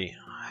with a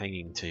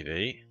hanging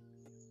TV.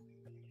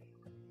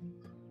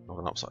 Not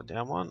an upside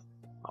down one.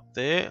 Up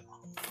there.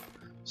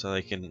 So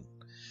they can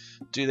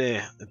do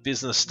their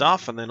business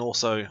stuff and then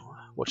also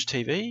watch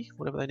TV,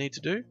 whatever they need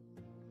to do.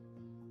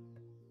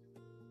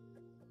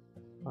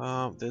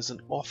 There's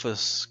an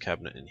office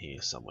cabinet in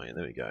here somewhere.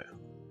 There we go.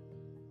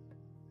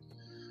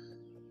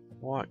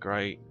 White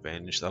grey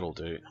bench, that'll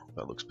do.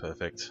 That looks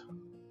perfect.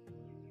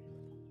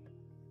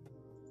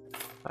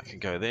 That can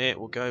go there.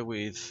 We'll go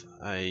with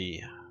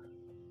a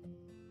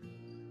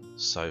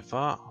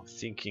sofa. I'm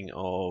thinking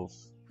of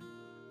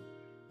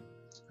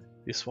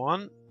this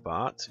one,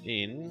 but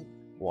in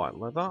white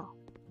leather.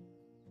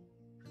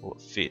 Will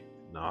it fit?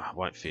 No, it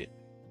won't fit.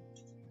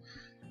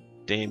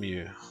 Damn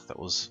you. That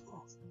was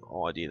the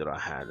idea that I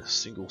had. A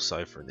single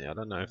sofa in there. I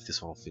don't know if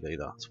this one will fit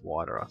either. It's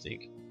wider, I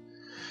think.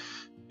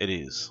 It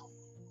is.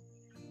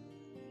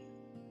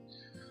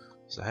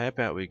 So how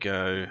about we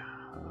go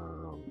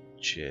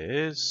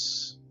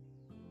chairs.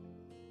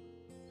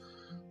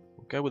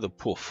 We'll go with a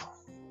puff.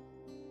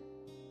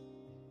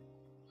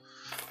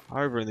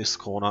 Over in this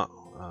corner,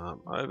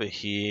 over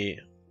here.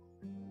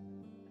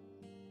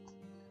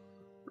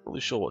 Not really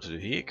sure what to do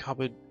here.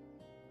 Cupboard.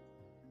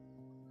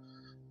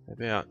 How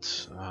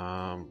about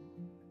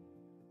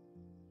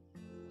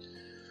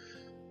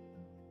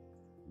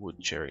wood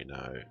cherry?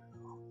 No.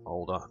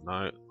 Older?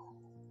 No.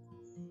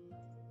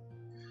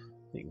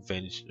 I think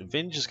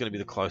Venge is going to be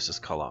the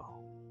closest colour.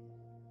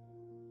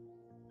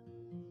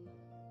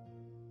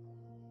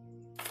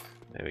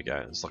 There we go.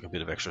 It's like a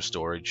bit of extra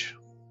storage.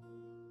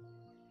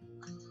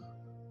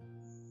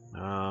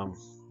 I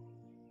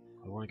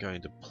want to go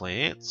into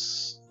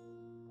plants.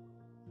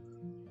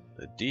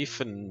 The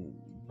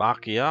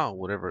Dieffenbachia, or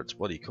whatever it's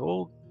bloody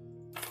called.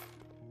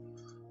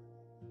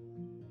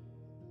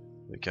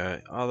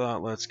 Okay, other.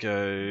 Let's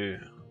go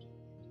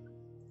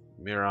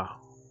mirror.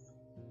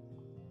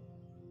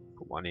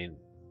 Put one in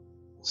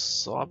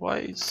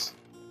sideways.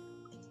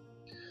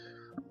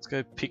 Let's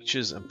go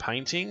pictures and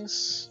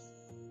paintings.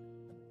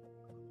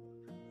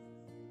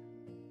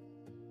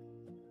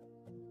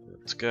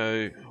 Let's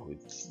go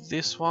with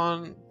this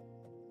one.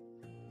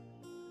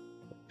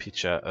 A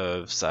picture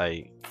of,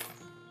 say,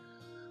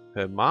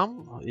 her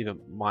mum, or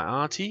even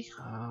my auntie.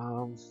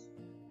 I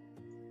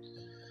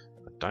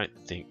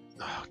don't think.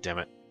 Oh, damn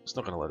it! It's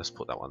not going to let us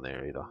put that one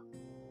there either.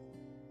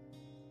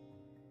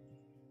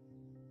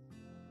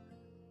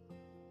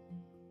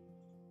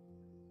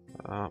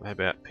 How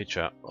about a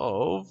picture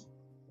of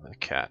a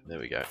cat? There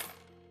we go.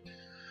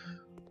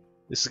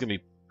 This is going to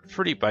be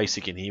pretty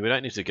basic in here. We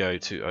don't need to go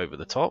too over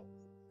the top.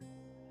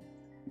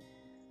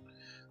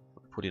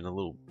 Put in a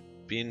little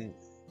bin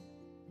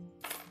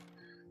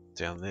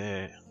down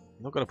there.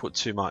 I'm not going to put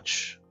too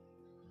much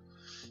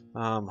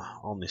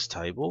on this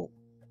table.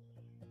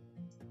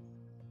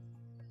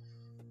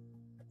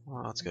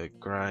 Let's go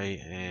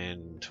grey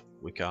and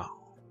wicker.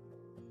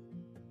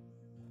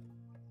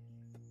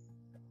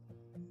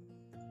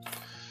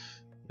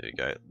 There we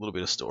go, a little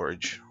bit of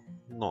storage,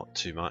 not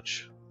too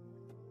much.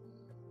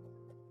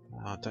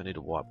 I don't need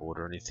a whiteboard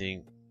or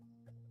anything.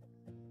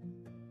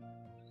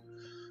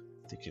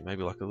 Thinking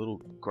maybe like a little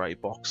grey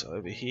box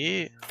over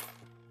here.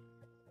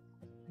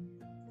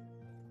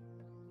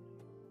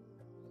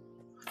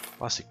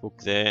 Plastic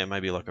book there,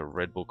 maybe like a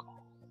red book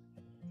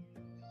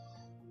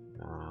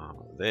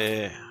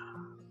there.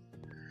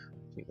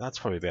 I think that's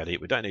probably about it.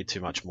 We don't need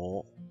too much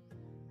more.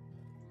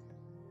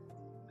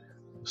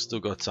 We've still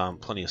got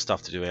plenty of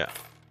stuff to do out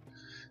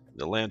in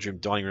the lounge room,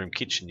 dining room,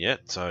 kitchen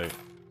yet, so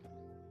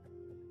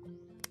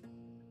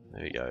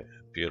there you go.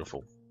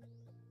 Beautiful.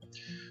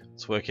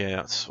 Let's work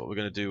out what we're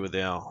going to do with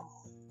our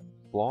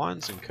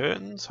blinds and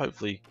curtains.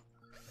 Hopefully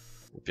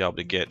we'll be able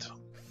to get a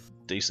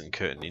decent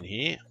curtain in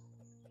here.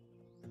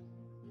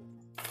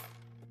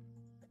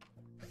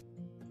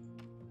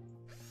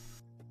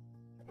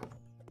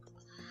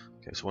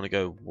 Okay, so I want to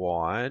go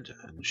wide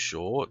and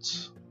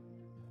short.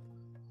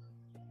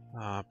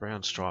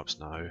 Brown stripes,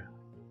 no.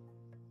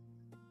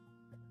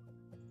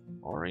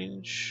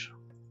 Orange.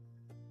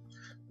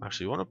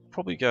 Actually, I want to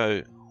probably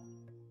go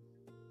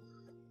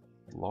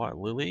light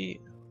lily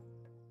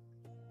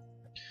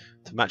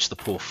to match the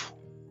puff.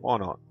 Why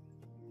not?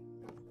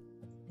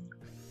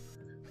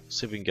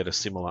 See if we can get a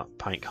similar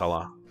paint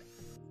color.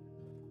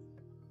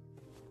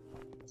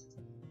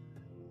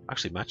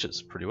 Actually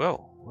matches pretty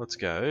well. Let's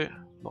go,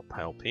 not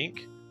pale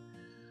pink.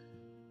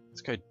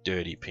 Let's go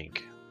dirty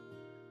pink.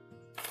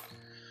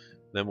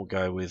 Then we'll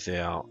go with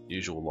our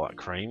usual light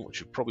cream,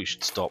 which we probably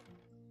should stop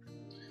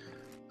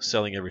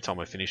selling every time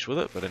I finish with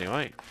it, but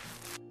anyway.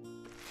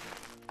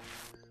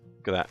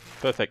 Look at that,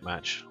 perfect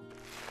match.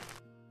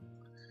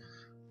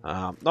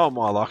 Not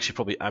my luck, she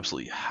probably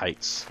absolutely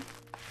hates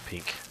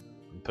pink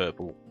and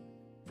purple.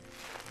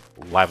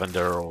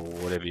 Lavender or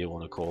whatever you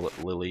want to call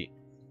it, lily.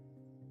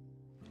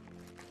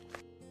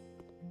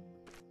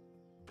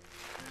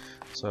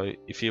 So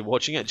if you're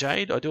watching it,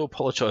 Jade, I do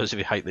apologise if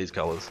you hate these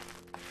colours.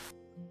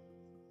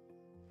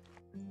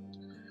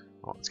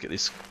 Right, let's get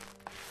this,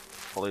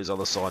 all these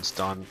other sides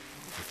done.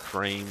 The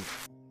cream.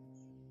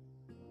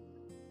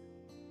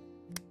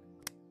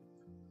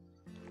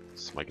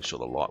 Just making sure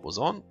the light was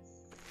on.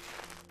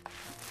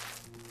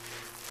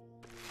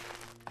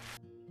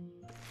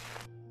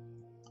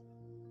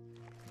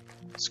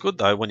 It's good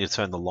though when you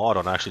turn the light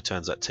on, it actually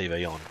turns that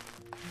TV on.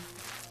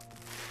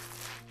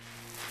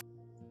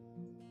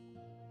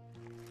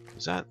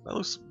 That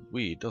looks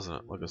weird, doesn't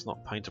it? Like it's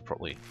not painted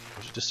properly.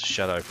 Or is it just a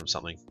shadow from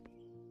something?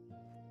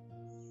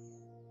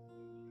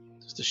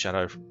 Just a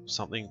shadow from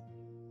something.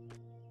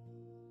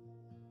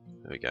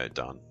 There we go,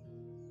 done.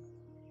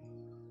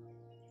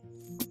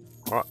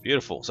 Alright,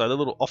 beautiful. So the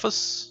little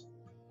office,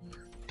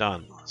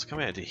 done. Let's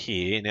come out to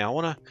here. Now I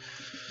want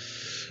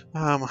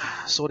to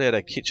sort out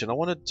our kitchen. I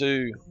want to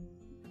do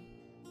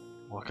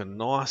like a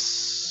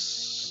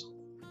nice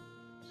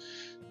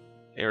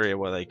area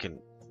where they can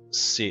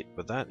sit,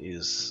 but that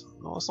is,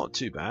 no, it's not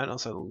too bad. I'll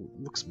say it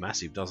looks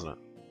massive, doesn't it?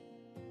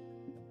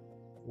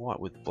 White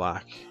with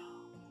black.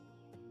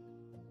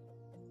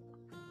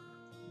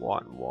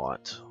 White and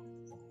white.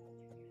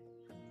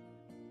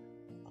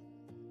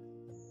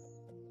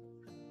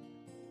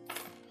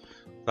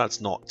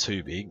 That's not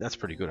too big. That's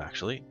pretty good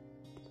actually.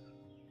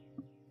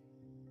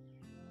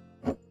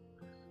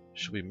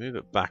 Should we move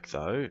it back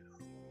though?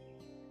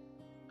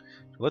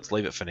 Let's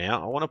leave it for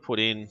now. I want to put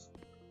in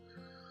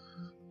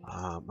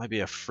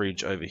maybe a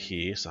fridge over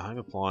here. So home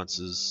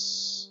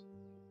appliances.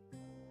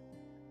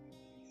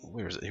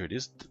 Where is it? Here it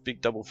is. The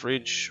big double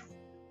fridge.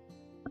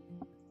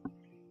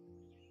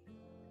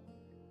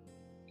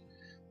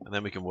 And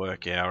then we can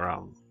work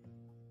our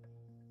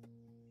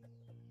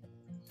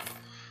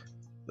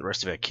the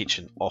rest of our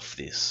kitchen off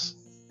this.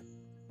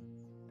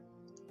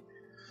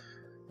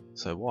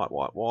 So white,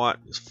 white, white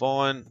is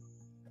fine.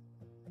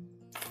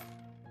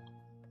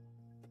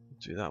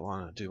 Do that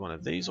one. Do one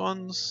of these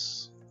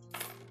ones.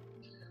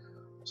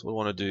 So we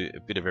want to do a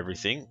bit of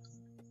everything.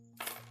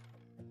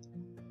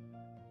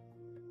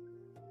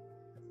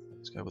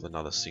 Let's go with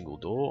another single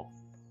door.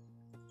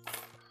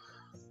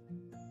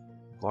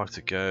 I'd like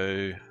to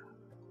go,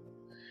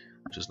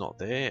 which is not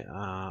there,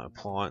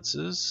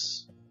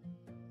 appliances.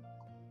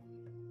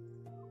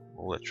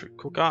 Electric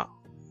cooker.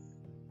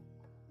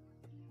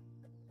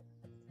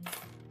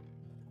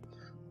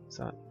 Is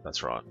that?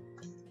 That's right.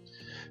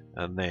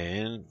 And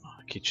then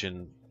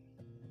kitchen.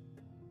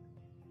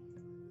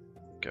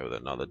 Go with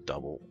another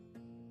double.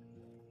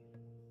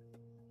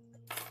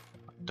 I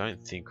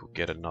don't think we'll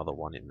get another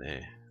one in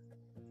there.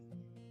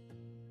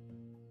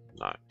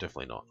 No,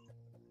 definitely not.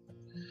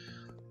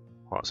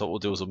 Alright, so what we'll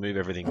do is we'll move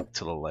everything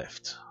to the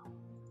left.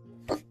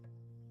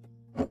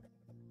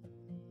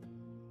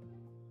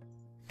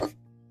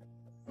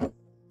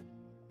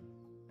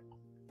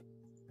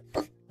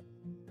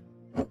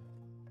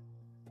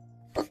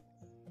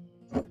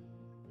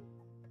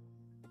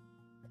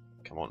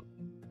 Come on.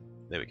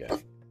 There we go.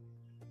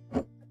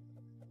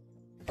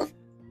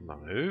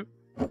 No.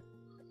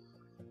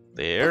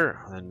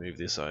 There. And then move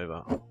this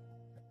over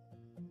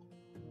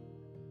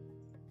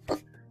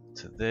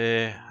to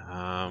there.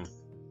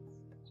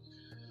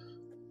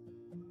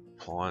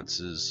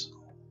 Appliances.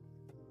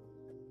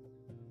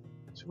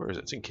 So where is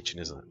it? It's in kitchen,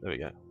 isn't it? There we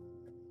go.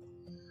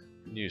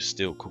 New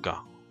steel cooker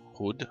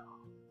hood,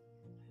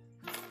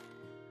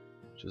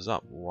 which is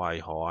up way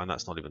high, and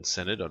that's not even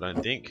centered, I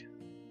don't think.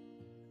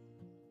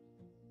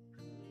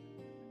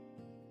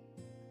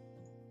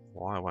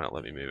 Why won't it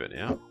let me move it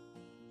now?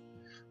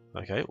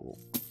 Okay, well,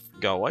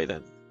 go away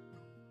then.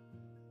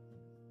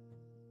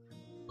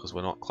 Because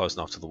we're not close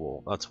enough to the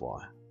wall, that's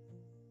why.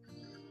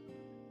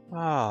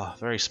 Ah,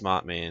 very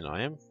smart man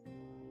I am.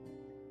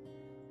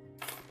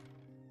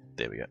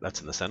 There we go, that's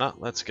in the center.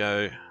 Let's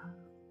go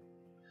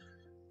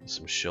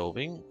some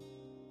shelving.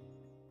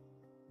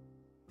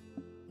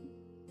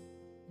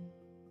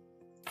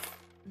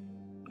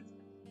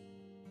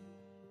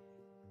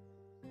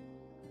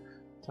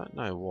 Don't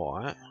know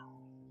why.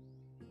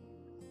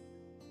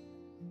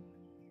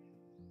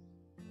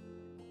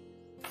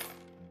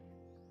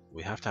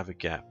 We have to have a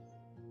gap.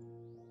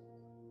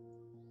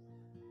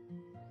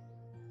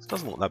 This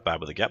doesn't look that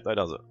bad with a gap though,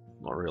 does it?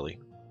 Not really.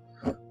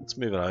 Let's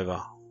move it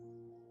over.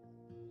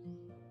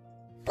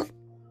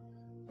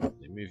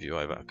 Move you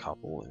over a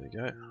couple, there we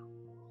go.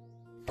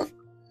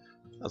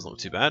 Doesn't look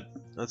too bad.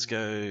 Let's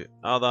go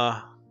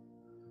other,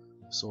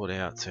 sort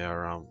out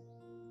our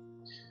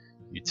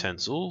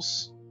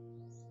utensils.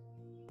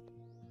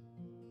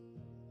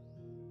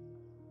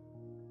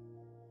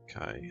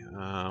 Okay,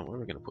 where are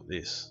we going to put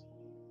this?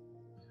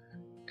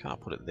 Can't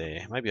put it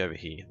there. Maybe over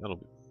here.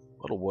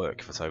 That'll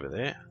work if it's over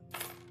there.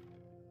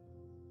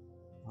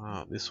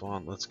 This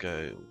one, let's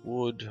go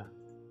wood.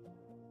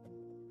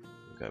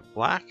 We'll go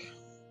black.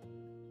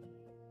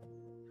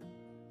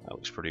 That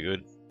looks pretty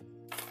good.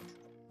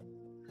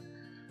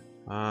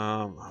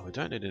 We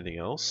don't need anything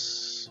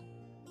else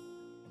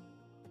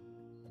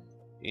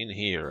in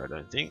here, I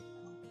don't think.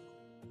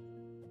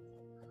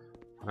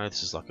 I know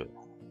this is like a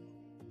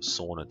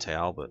sauna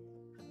towel, but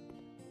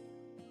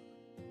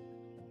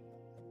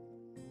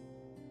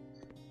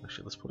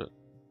actually let's put it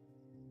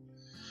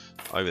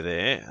over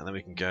there, and then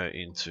we can go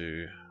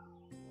into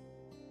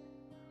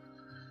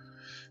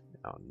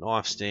our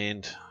knife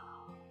stand.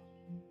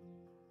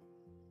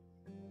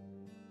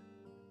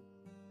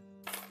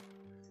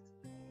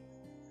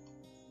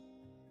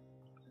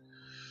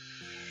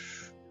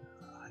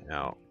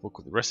 Our book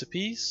with the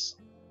recipes.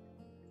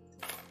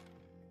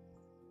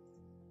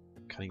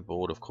 Cutting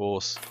board, of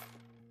course.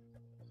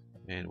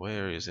 And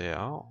where is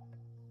our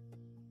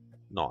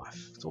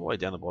knife? It's all the way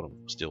down the bottom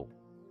still.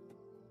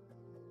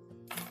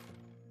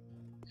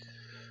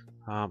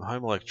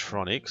 Home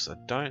electronics, I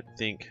don't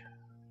think...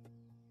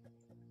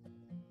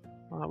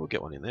 Oh, we'll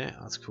get one in there,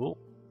 that's cool.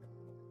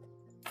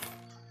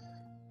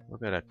 What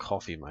about our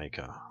coffee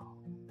maker?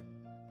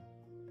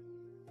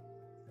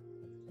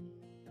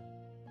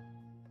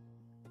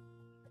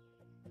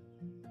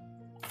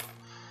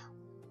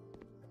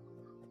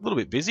 A little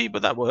bit busy,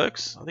 but that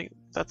works. I think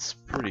that's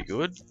pretty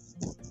good.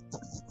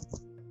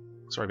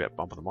 Sorry about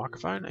bumping the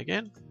microphone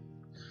again.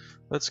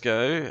 Let's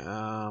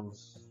go.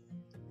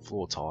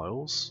 Floor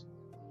tiles.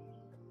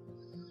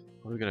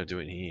 What are we going to do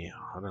in here?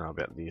 I don't know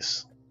about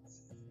this.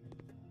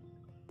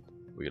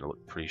 We're going to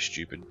look pretty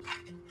stupid.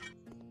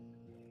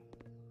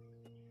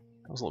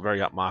 Doesn't look very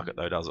upmarket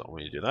though, does it,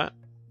 when you do that?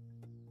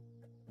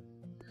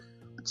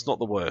 It's not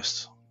the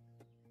worst.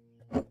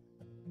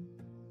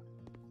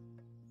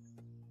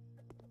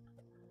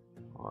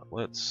 Alright,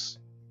 let's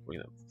bring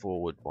that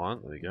forward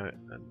one. There we go.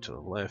 And to the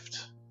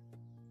left.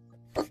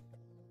 So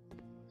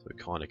we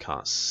kind of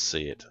can't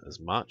see it as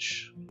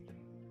much.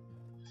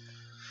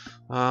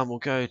 We'll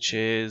go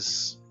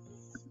chairs.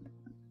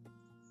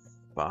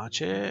 Bar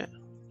chair.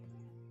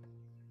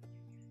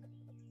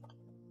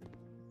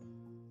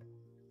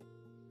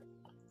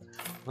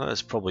 Well,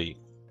 that's probably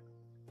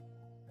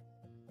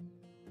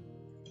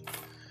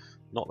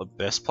not the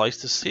best place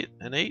to sit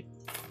and eat.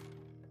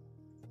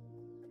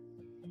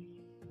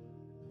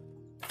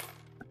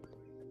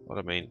 But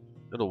I mean,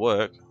 it'll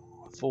work.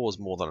 4 is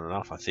more than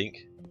enough, I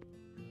think.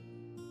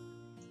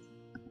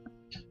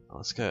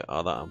 Let's go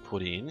other and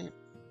put in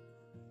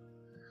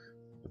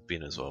a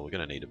bin as well. We're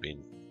going to need a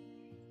bin.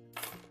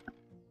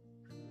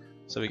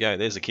 So we go,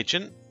 there's the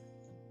kitchen.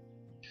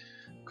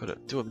 Got to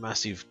do a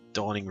massive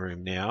dining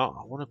room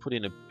now. I want to put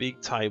in a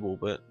big table,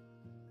 but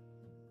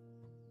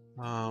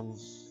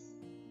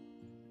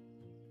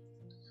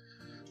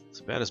it's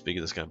about as big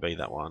as it's going to be,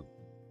 that one.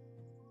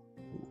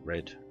 Ooh,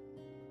 red.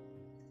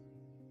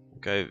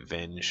 We'll go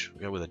Venge.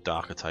 We'll go with a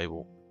darker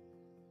table.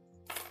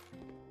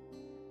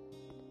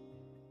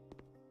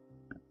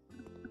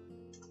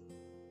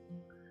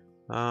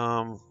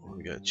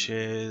 We go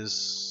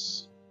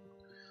chairs.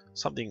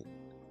 Something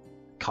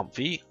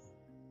comfy.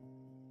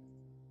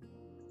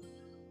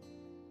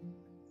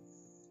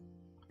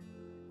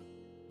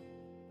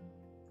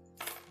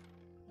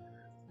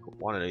 Put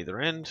one at either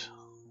end.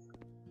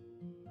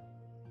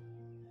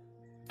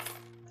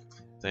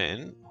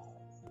 Then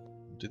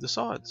do the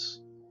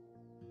sides.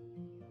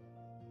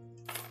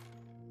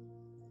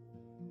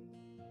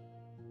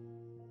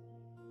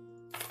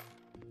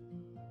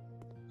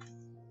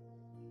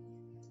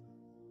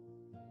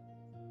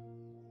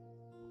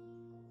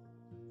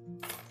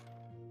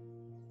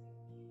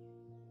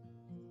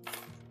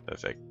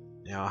 Perfect.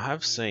 Now I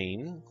have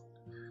seen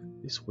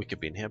this wicker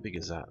bin. How big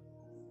is that?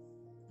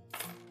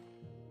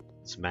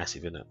 It's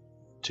massive, isn't it?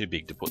 Too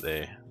big to put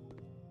there.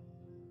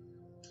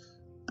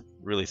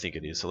 Really think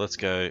it is. So let's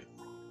go.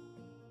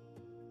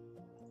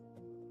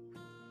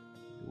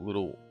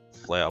 Little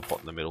flower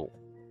pot in the middle.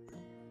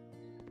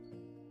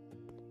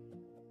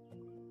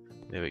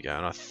 There we go.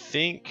 And I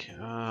think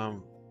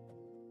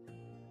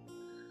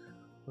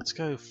let's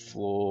go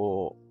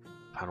floor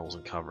panels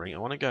and covering. I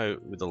want to go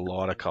with a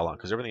lighter color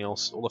because everything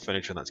else, all the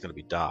furniture, that's going to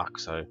be dark.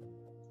 So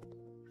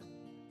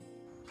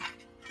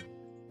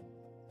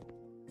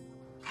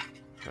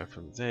go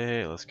from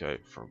there. Let's go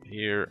from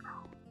here.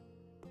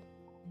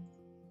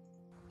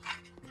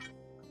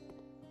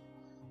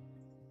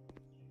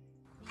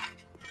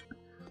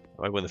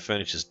 When the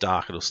furniture's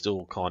dark, it'll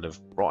still kind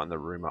of brighten the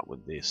room up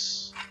with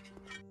this.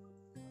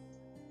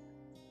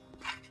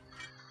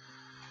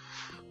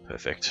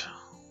 Perfect.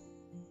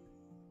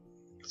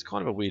 It's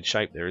kind of a weird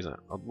shape there, isn't it?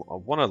 I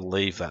want to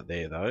leave that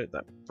there though,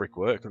 that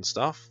brickwork and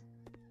stuff.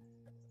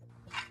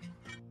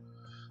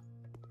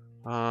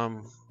 Do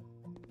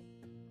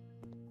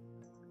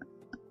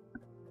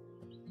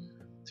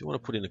you want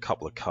to put in a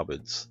couple of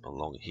cupboards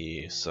along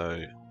here?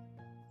 So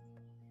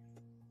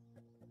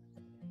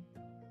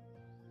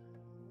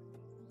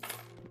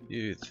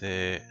you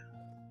there.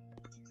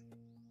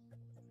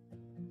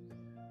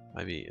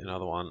 Maybe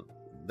another one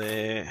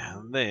there,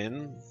 and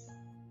then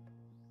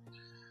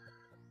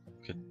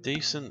a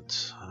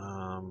decent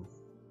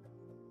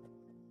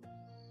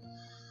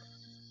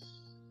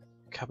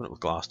cabinet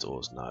with glass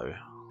doors. No.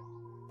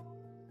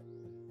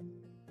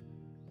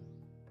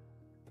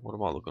 What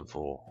am I looking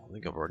for? I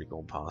think I've already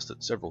gone past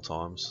it several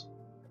times.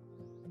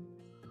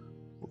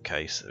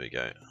 Bookcase, there we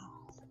go.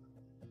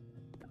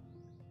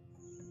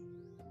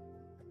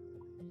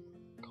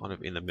 Kind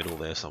of in the middle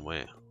there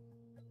somewhere.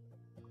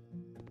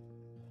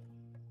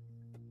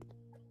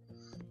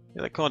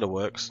 Yeah, that kind of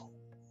works.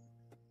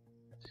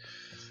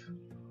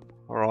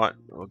 Alright,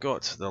 we've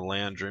got the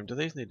lounge room. Do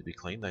these need to be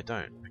cleaned? They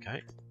don't.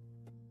 Okay.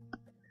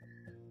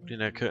 Put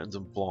in our curtains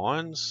and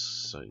blinds,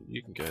 so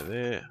you can go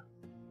there.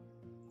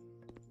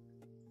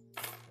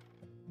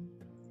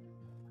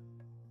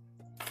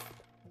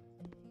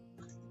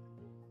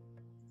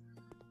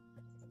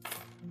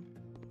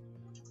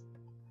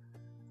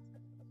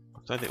 I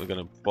don't think we're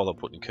going to bother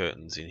putting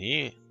curtains in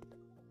here.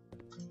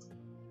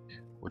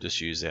 We'll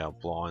just use our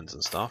blinds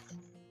and stuff.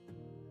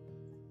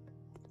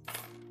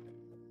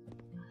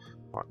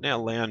 Right, now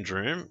lounge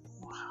room.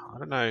 I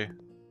don't know.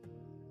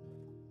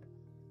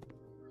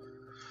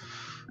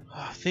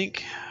 I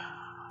think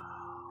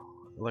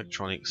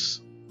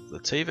electronics. The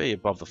TV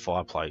above the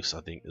fireplace, I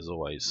think, is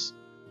always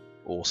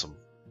awesome.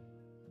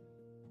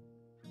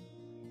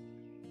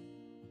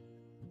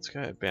 Let's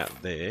go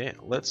about there.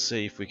 Let's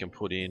see if we can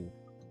put in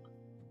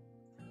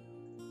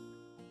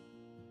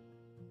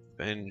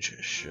bench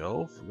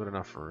shelf. We've got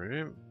enough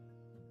room.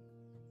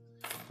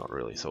 Not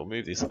really, so we'll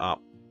move this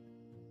up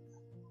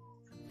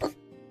a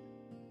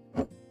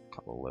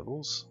couple of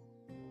levels.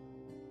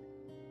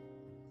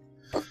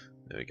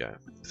 There we go.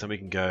 So we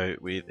can go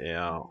with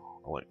our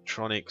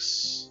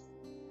electronics.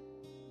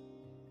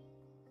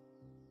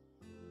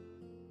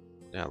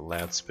 Our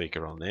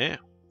loudspeaker on there.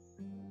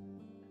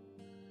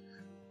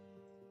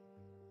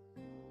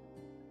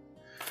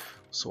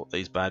 Sort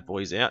these bad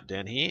boys out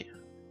down here.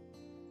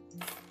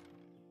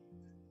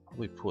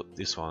 Probably put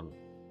this one,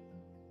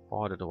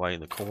 hide it away in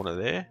the corner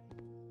there.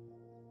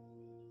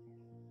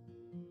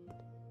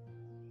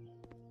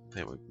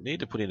 Then we need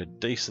to put in a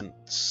decent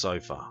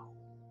sofa.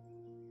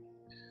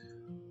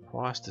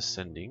 Price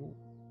descending,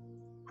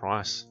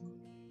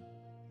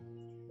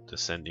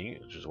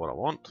 which is what I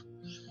want.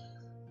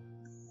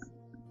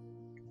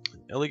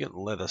 An elegant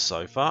leather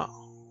sofa.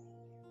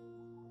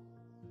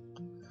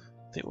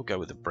 I think we'll go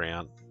with the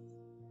brown.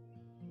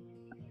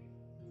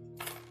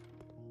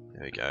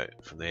 There we go,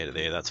 from there to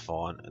there, that's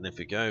fine. And if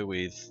we go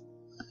with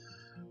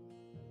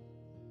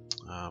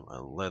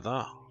a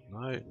leather,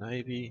 no,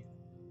 navy,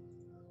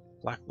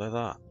 black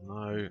leather,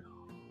 no,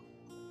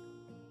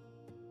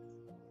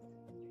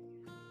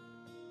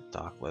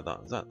 dark leather,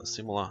 is that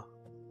similar?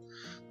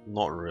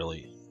 Not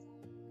really.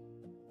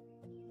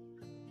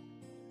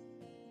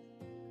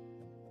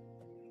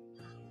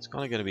 It's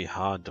kind of going to be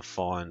hard to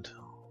find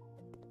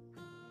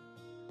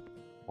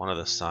one of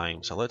the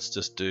same, so let's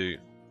just do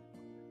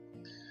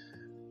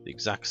the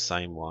exact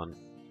same one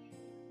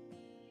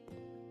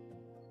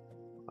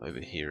over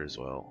here as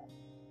well.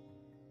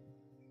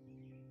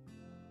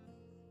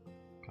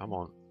 Come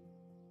on.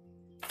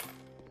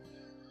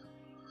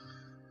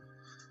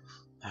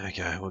 There we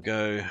go. We'll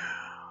go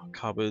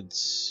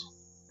cupboards,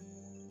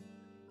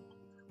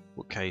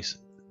 bookcase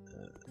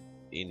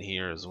in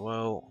here as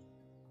well.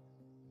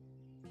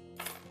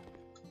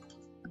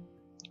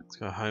 Let's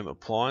go home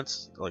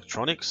appliance,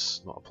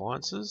 electronics, not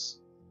appliances.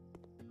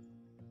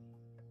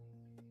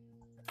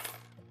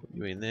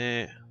 You in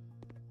there,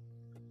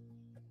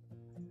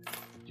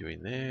 you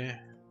in there.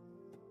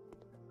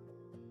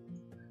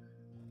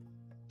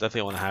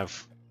 Definitely want to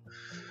have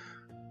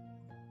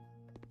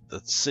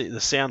the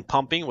sound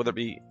pumping, whether it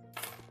be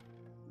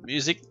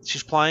music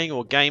she's playing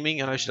or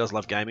gaming. I know she does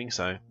love gaming,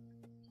 so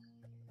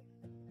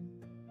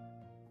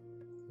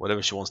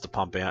whatever she wants to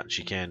pump out,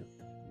 she can.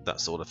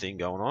 That sort of thing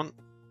going on.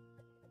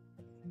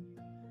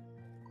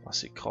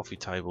 Classic coffee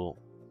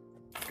table.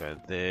 Go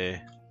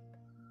there.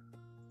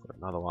 Got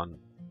another one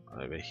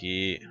over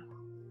here.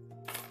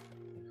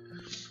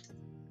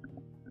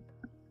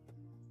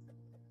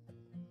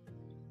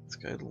 Let's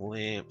go to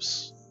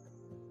lamps.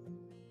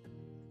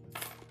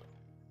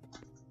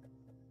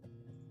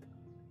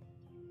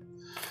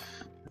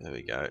 There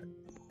we go.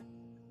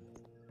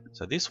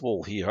 So this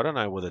wall here, I don't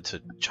know whether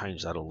to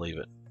change that or leave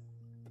it.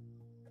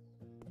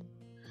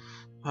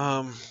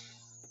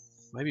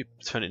 Maybe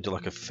turn it into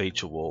like a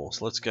feature wall.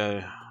 So let's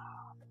go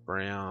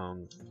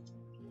brown.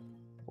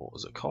 What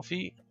was it?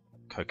 Coffee?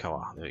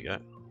 Cocoa. There you go.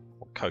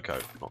 Or cocoa,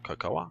 not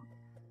cocoa.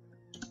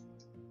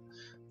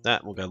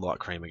 That will go light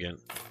cream again.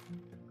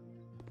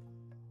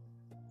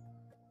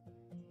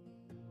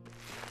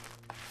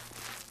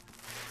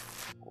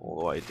 All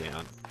the way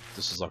down.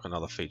 This is like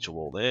another feature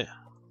wall there.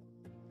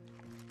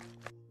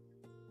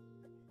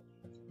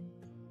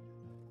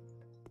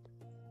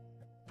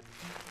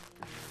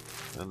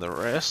 And the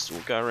rest will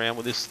go around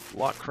with this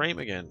light cream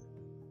again.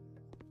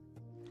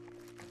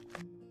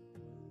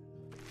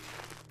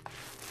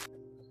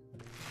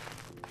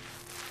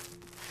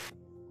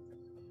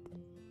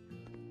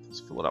 Let's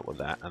fill it up with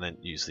that and then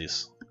use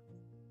this.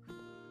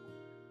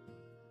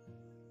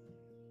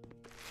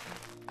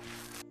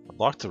 I'd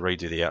like to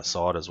redo the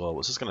outside as well.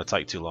 It's just going to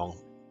take too long.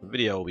 The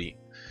video will be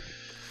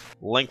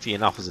lengthy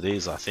enough as it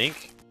is, I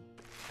think,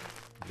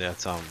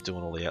 without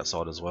doing all the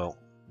outside as well.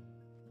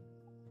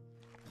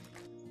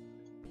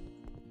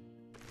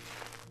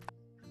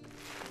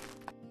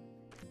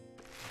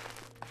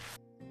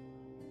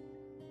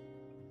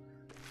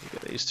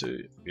 Look at these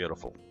two,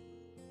 beautiful.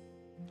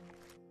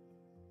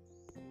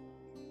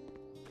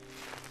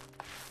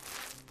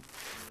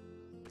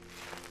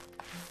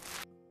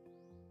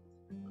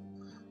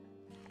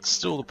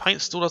 Still, the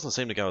paint still doesn't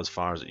seem to go as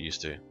far as it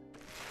used to.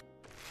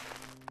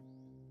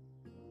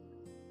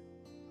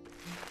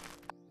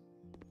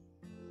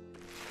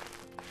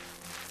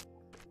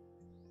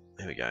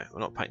 There we go. We're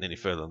not painting any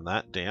further than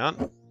that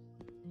down.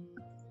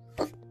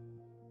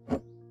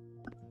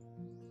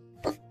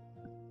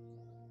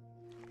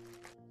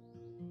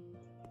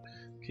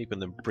 Keeping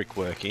the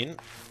brickwork in.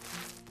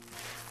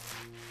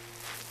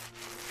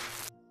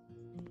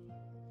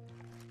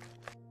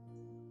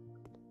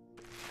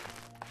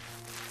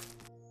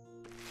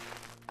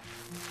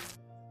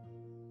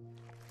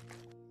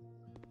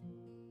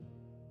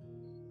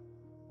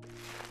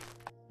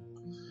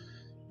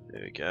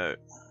 There we go.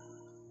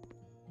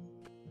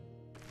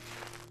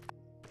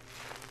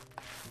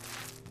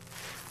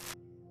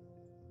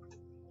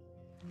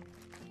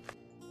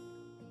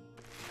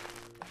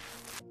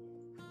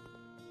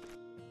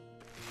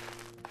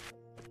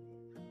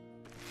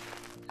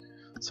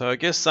 So I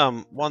guess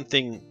one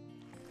thing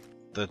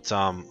that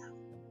I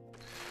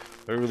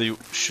really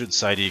should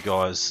say to you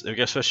guys,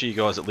 especially you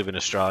guys that live in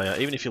Australia,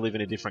 even if you live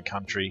in a different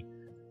country,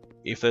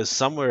 if there's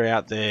somewhere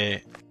out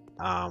there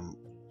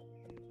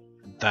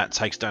that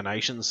takes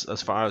donations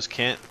as far as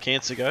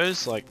cancer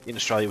goes, like in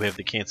Australia we have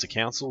the Cancer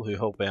Council who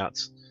help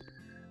out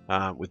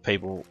with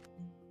people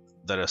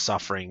that are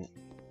suffering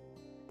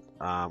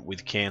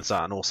with cancer,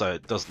 and also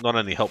it does not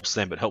only helps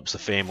them but helps the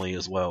family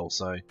as well.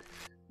 So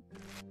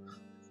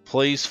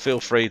please feel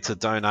free to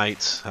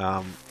donate,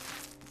 I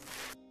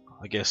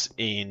guess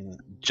in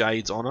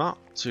Jayde's honour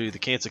to the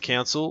Cancer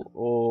Council,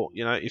 or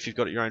you know, if you've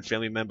got your own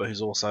family member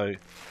who's also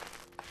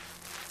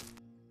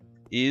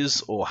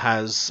is or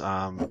has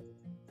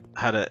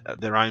had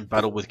their own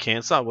battle with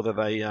cancer, whether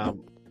they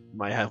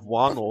may have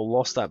won or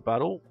lost that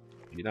battle,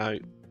 you know,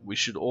 we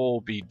should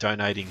all be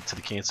donating to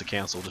the Cancer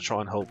Council to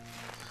try and help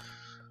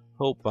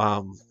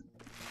them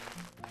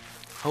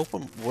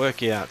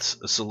work out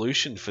a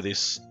solution for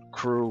this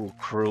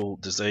cruel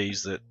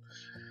disease that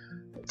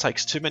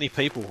takes too many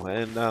people,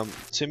 and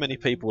too many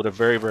people at a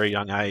very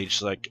young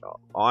age. Like,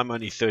 I'm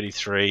only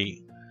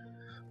 33,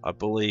 I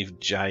believe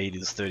Jayde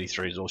is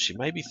 33 as well. She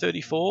may be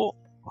 34.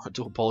 I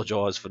do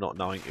apologise for not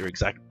knowing your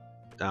exact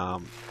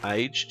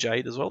age,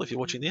 Jayde, as well, if you're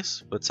watching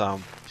this. But so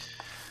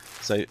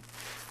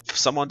for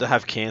someone to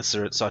have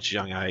cancer at such a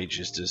young age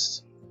is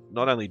just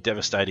not only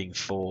devastating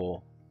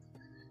for,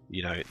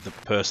 you know, the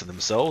person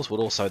themselves, but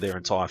also their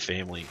entire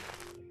family.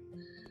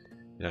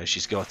 You know,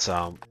 she's got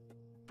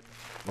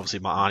obviously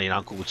my auntie and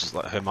uncle, which is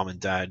like her mum and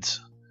dad,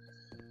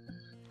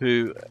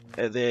 who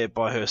are there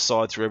by her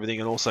side through everything,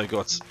 and also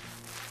got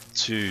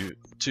two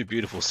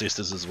beautiful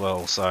sisters as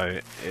well. So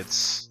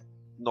it's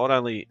not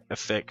only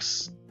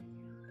affects,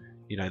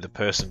 you know, the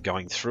person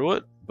going through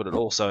it, but it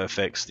also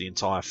affects the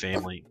entire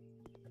family,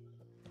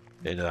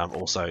 and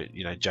also,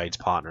 you know, Jayde's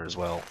partner as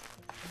well.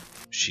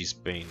 She's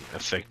been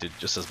affected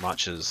just as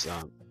much as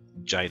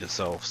Jayde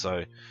herself.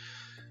 So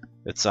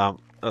it's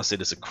I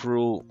said, it's a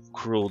cruel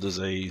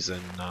disease,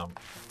 and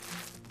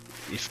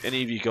if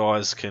any of you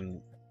guys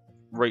can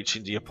reach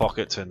into your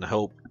pocket and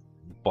help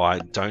by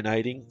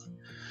donating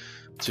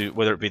to,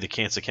 whether it be the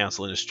Cancer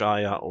Council in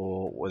Australia,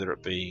 or whether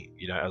it be,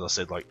 you know, as I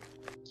said, like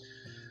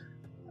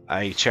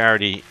a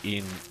charity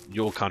in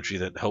your country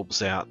that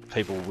helps out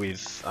people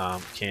with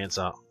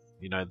cancer,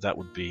 you know, that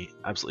would be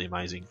absolutely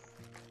amazing.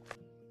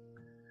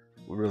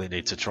 We really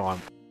need to try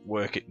and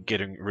work at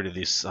getting rid of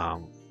this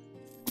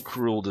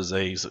cruel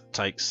disease that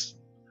takes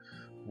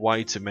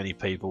way too many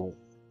people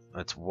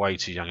at way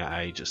too young an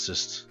age. It's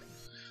just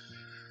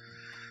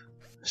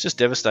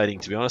devastating,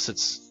 to be honest.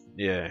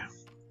 It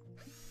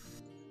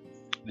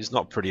is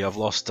not pretty. I've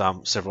lost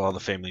several other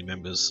family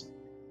members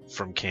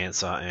from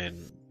cancer,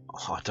 and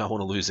I don't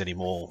want to lose any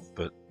more,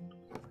 but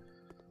I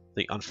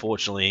think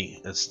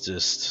unfortunately it's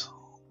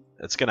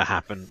going to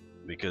happen,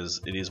 because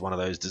it is one of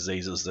those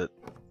diseases that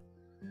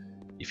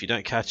if you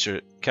don't catch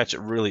it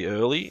really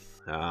early,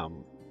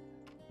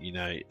 you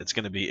know, it's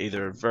going to be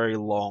either a very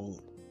long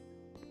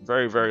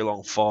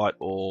fight,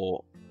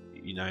 or,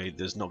 you know,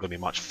 there's not going to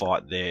be much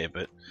fight there.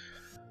 But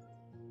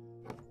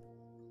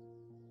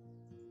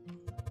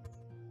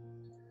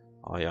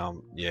I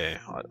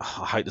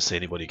hate to see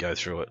anybody go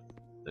through it.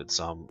 It's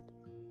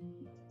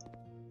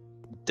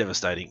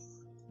devastating.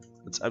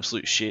 It's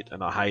absolute shit,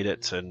 and I hate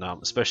it, and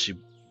especially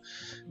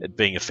it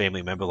being a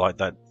family member like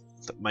that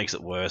makes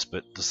it worse.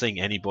 But to seeing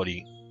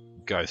anybody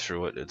go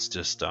through it, it's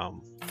just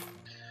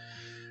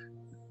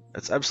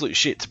it's absolute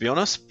shit, to be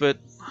honest. But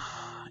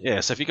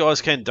yeah, so if you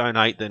guys can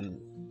donate, then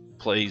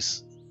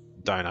please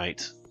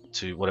donate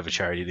to whatever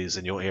charity it is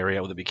in your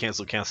area, whether it be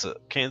Cancer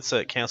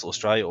Council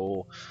Australia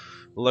or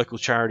local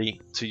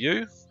charity to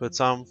you. But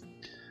I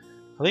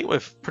think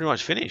we've pretty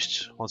much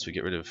finished once we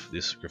get rid of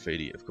this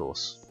graffiti, of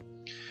course,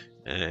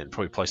 and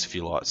probably place a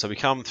few lights. So we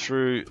come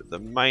through the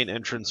main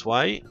entrance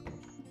way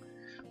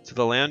to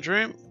the lounge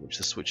room, which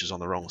the switch is on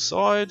the wrong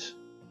side.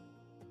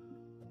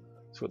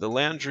 So with the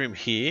lounge room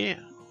here,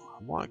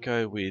 I might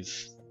go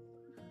with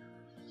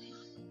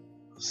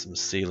some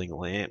ceiling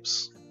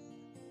lamps.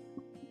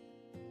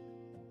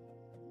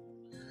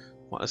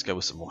 Let's go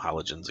with some more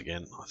halogens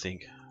again, I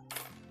think.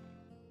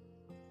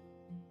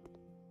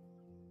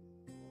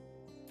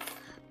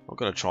 I'm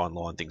going to try and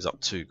line things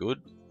up too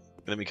good.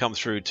 And then we come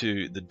through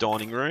to the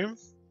dining room.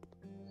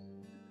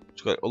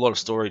 It's got a lot of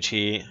storage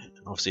here,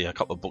 obviously a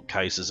couple of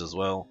bookcases as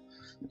well.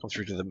 Come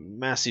through to the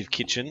massive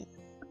kitchen.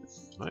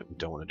 No, we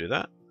don't want to do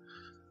that.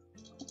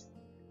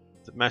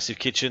 The massive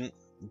kitchen,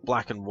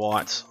 black and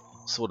white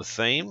sort of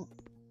theme.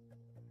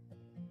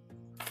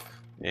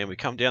 And we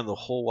come down the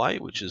hallway,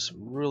 which is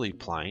really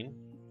plain.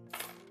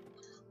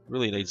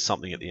 Really needs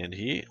something at the end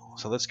here.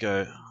 So let's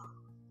go.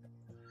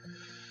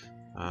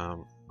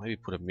 Maybe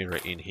put a mirror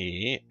in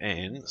here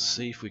and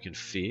see if we can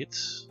fit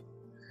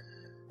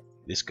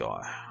this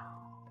guy.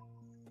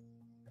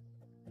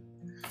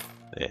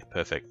 There,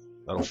 perfect.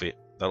 That'll fit.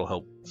 That'll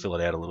help fill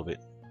it out a little bit.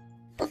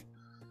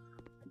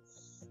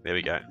 There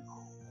we go.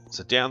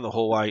 So down the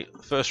hallway,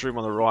 first room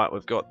on the right,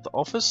 we've got the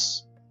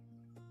office.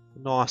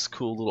 Nice,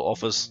 cool little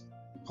office.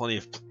 Plenty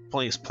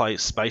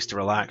of space to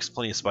relax.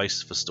 Plenty of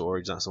space for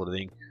storage, that sort of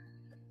thing.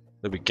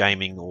 There'll be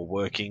gaming or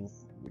working.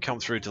 We come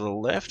through to the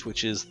left,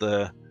 which is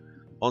the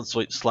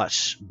ensuite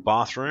 /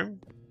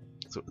 bathroom.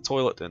 So the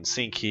toilet and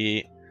sink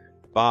here,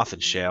 bath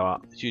and shower.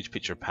 Huge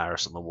picture of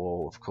Paris on the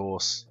wall, of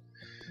course.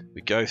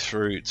 We go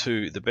through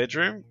to the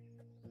bedroom.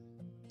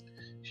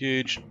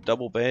 Huge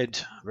double bed,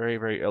 very,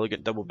 very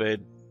elegant double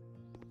bed.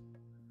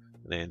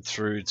 And then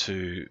through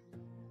to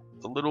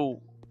the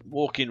little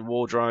walk-in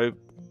wardrobe,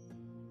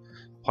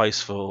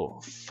 place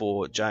for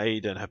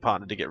Jade and her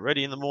partner to get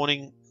ready in the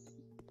morning.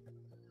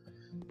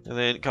 And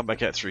then come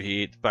back out through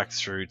here, back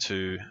through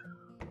to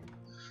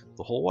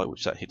the hallway,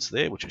 which that hits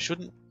there, which it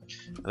shouldn't.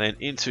 And then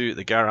into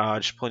the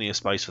garage, plenty of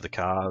space for the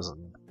cars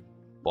and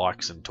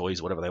bikes and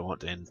toys, whatever they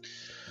want, and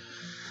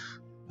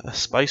a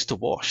space to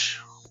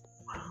wash.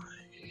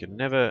 You can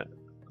never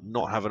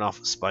not have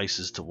enough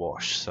spaces to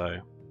wash. So,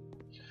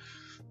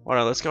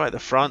 alright, let's go at the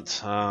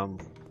front. What I'm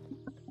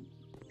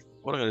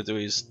going to do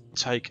is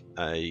take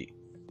a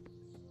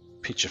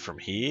picture from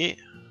here.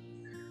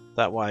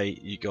 That way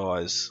you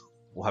guys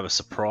will have a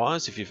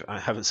surprise. If you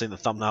haven't seen the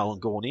thumbnail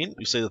and gone in,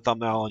 you see the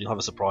thumbnail and you'll have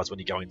a surprise when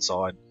you go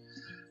inside.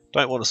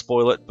 Don't want to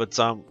spoil it, but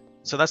so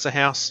that's the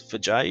house for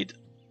Jade.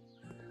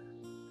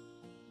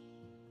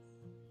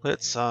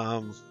 Let's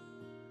sell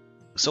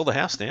the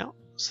house now,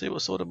 see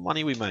what sort of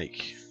money we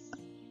make.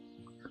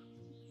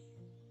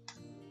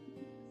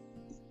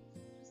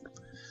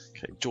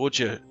 Okay,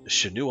 Georgia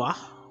Shinua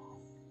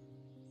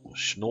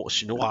is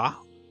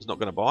not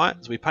going to buy it,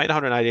 so we paid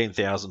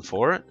 118,000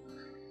 for it.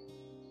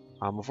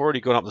 I've already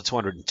gone up to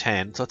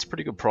 210, so that's a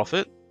pretty good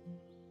profit.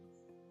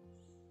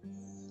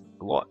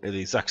 A lot at the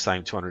exact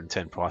same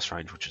 210 price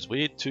range, which is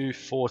weird.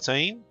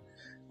 214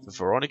 for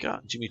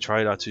Veronica, Jimmy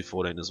Trader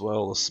 214 as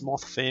well. The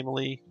Smoth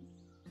family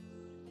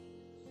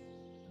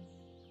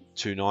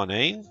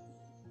 219,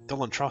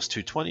 Dolan Trust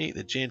 220,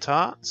 the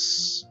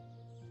Jantarts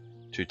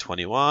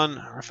 221,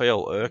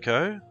 Raphael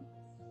Urco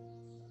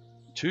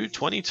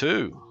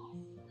 222.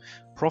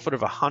 Profit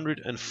of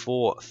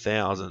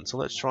 104,000. So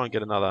let's try and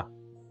get another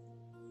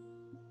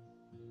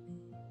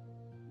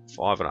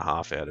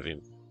 5.5 out of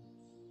him,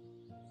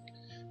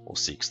 or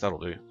 6. That'll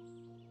do.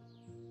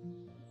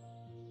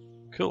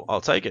 Cool,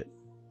 I'll take it.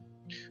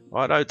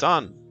 Righto,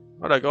 done.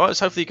 Righto, guys.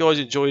 Hopefully, you guys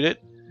enjoyed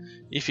it.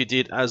 If you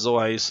did, as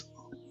always,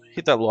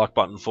 hit that like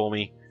button for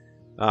me.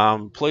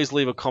 Please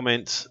leave a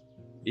comment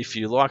if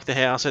you like the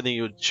house, anything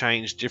you would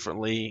change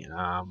differently.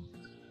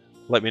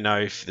 Let me know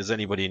if there's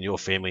anybody in your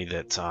family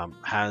that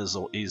has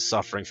or is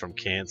suffering from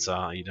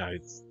cancer, you know,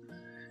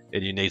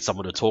 and you need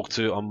someone to talk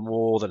to. I'm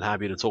more than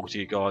happy to talk to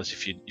you guys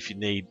if you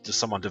need just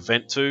someone to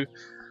vent to.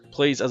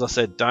 Please, as I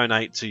said,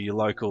 donate to your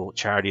local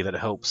charity that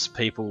helps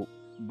people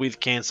with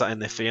cancer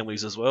and their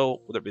families as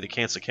well, whether it be the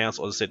Cancer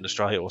Council, as I said, in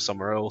Australia or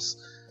somewhere else.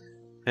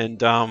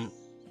 And I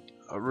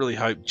really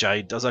hope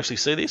Jade does actually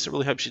see this. I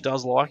really hope she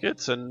does like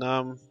it. And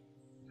I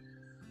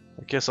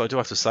guess I do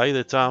have to say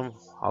that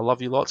I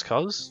love you lots,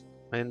 cuz.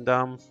 And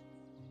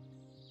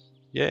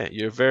yeah,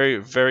 you're a very,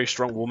 very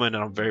strong woman,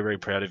 and I'm very, very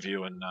proud of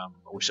you. And I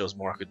wish there was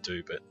more I could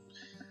do, but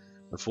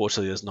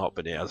unfortunately there's not.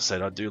 But yeah, as I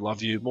said, I do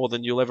love you more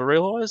than you'll ever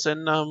realise.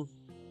 And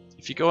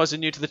if you guys are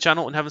new to the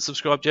channel and haven't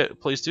subscribed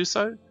yet, please do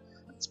so.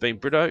 It's been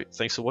Brito.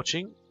 Thanks for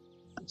watching.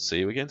 See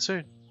you again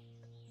soon.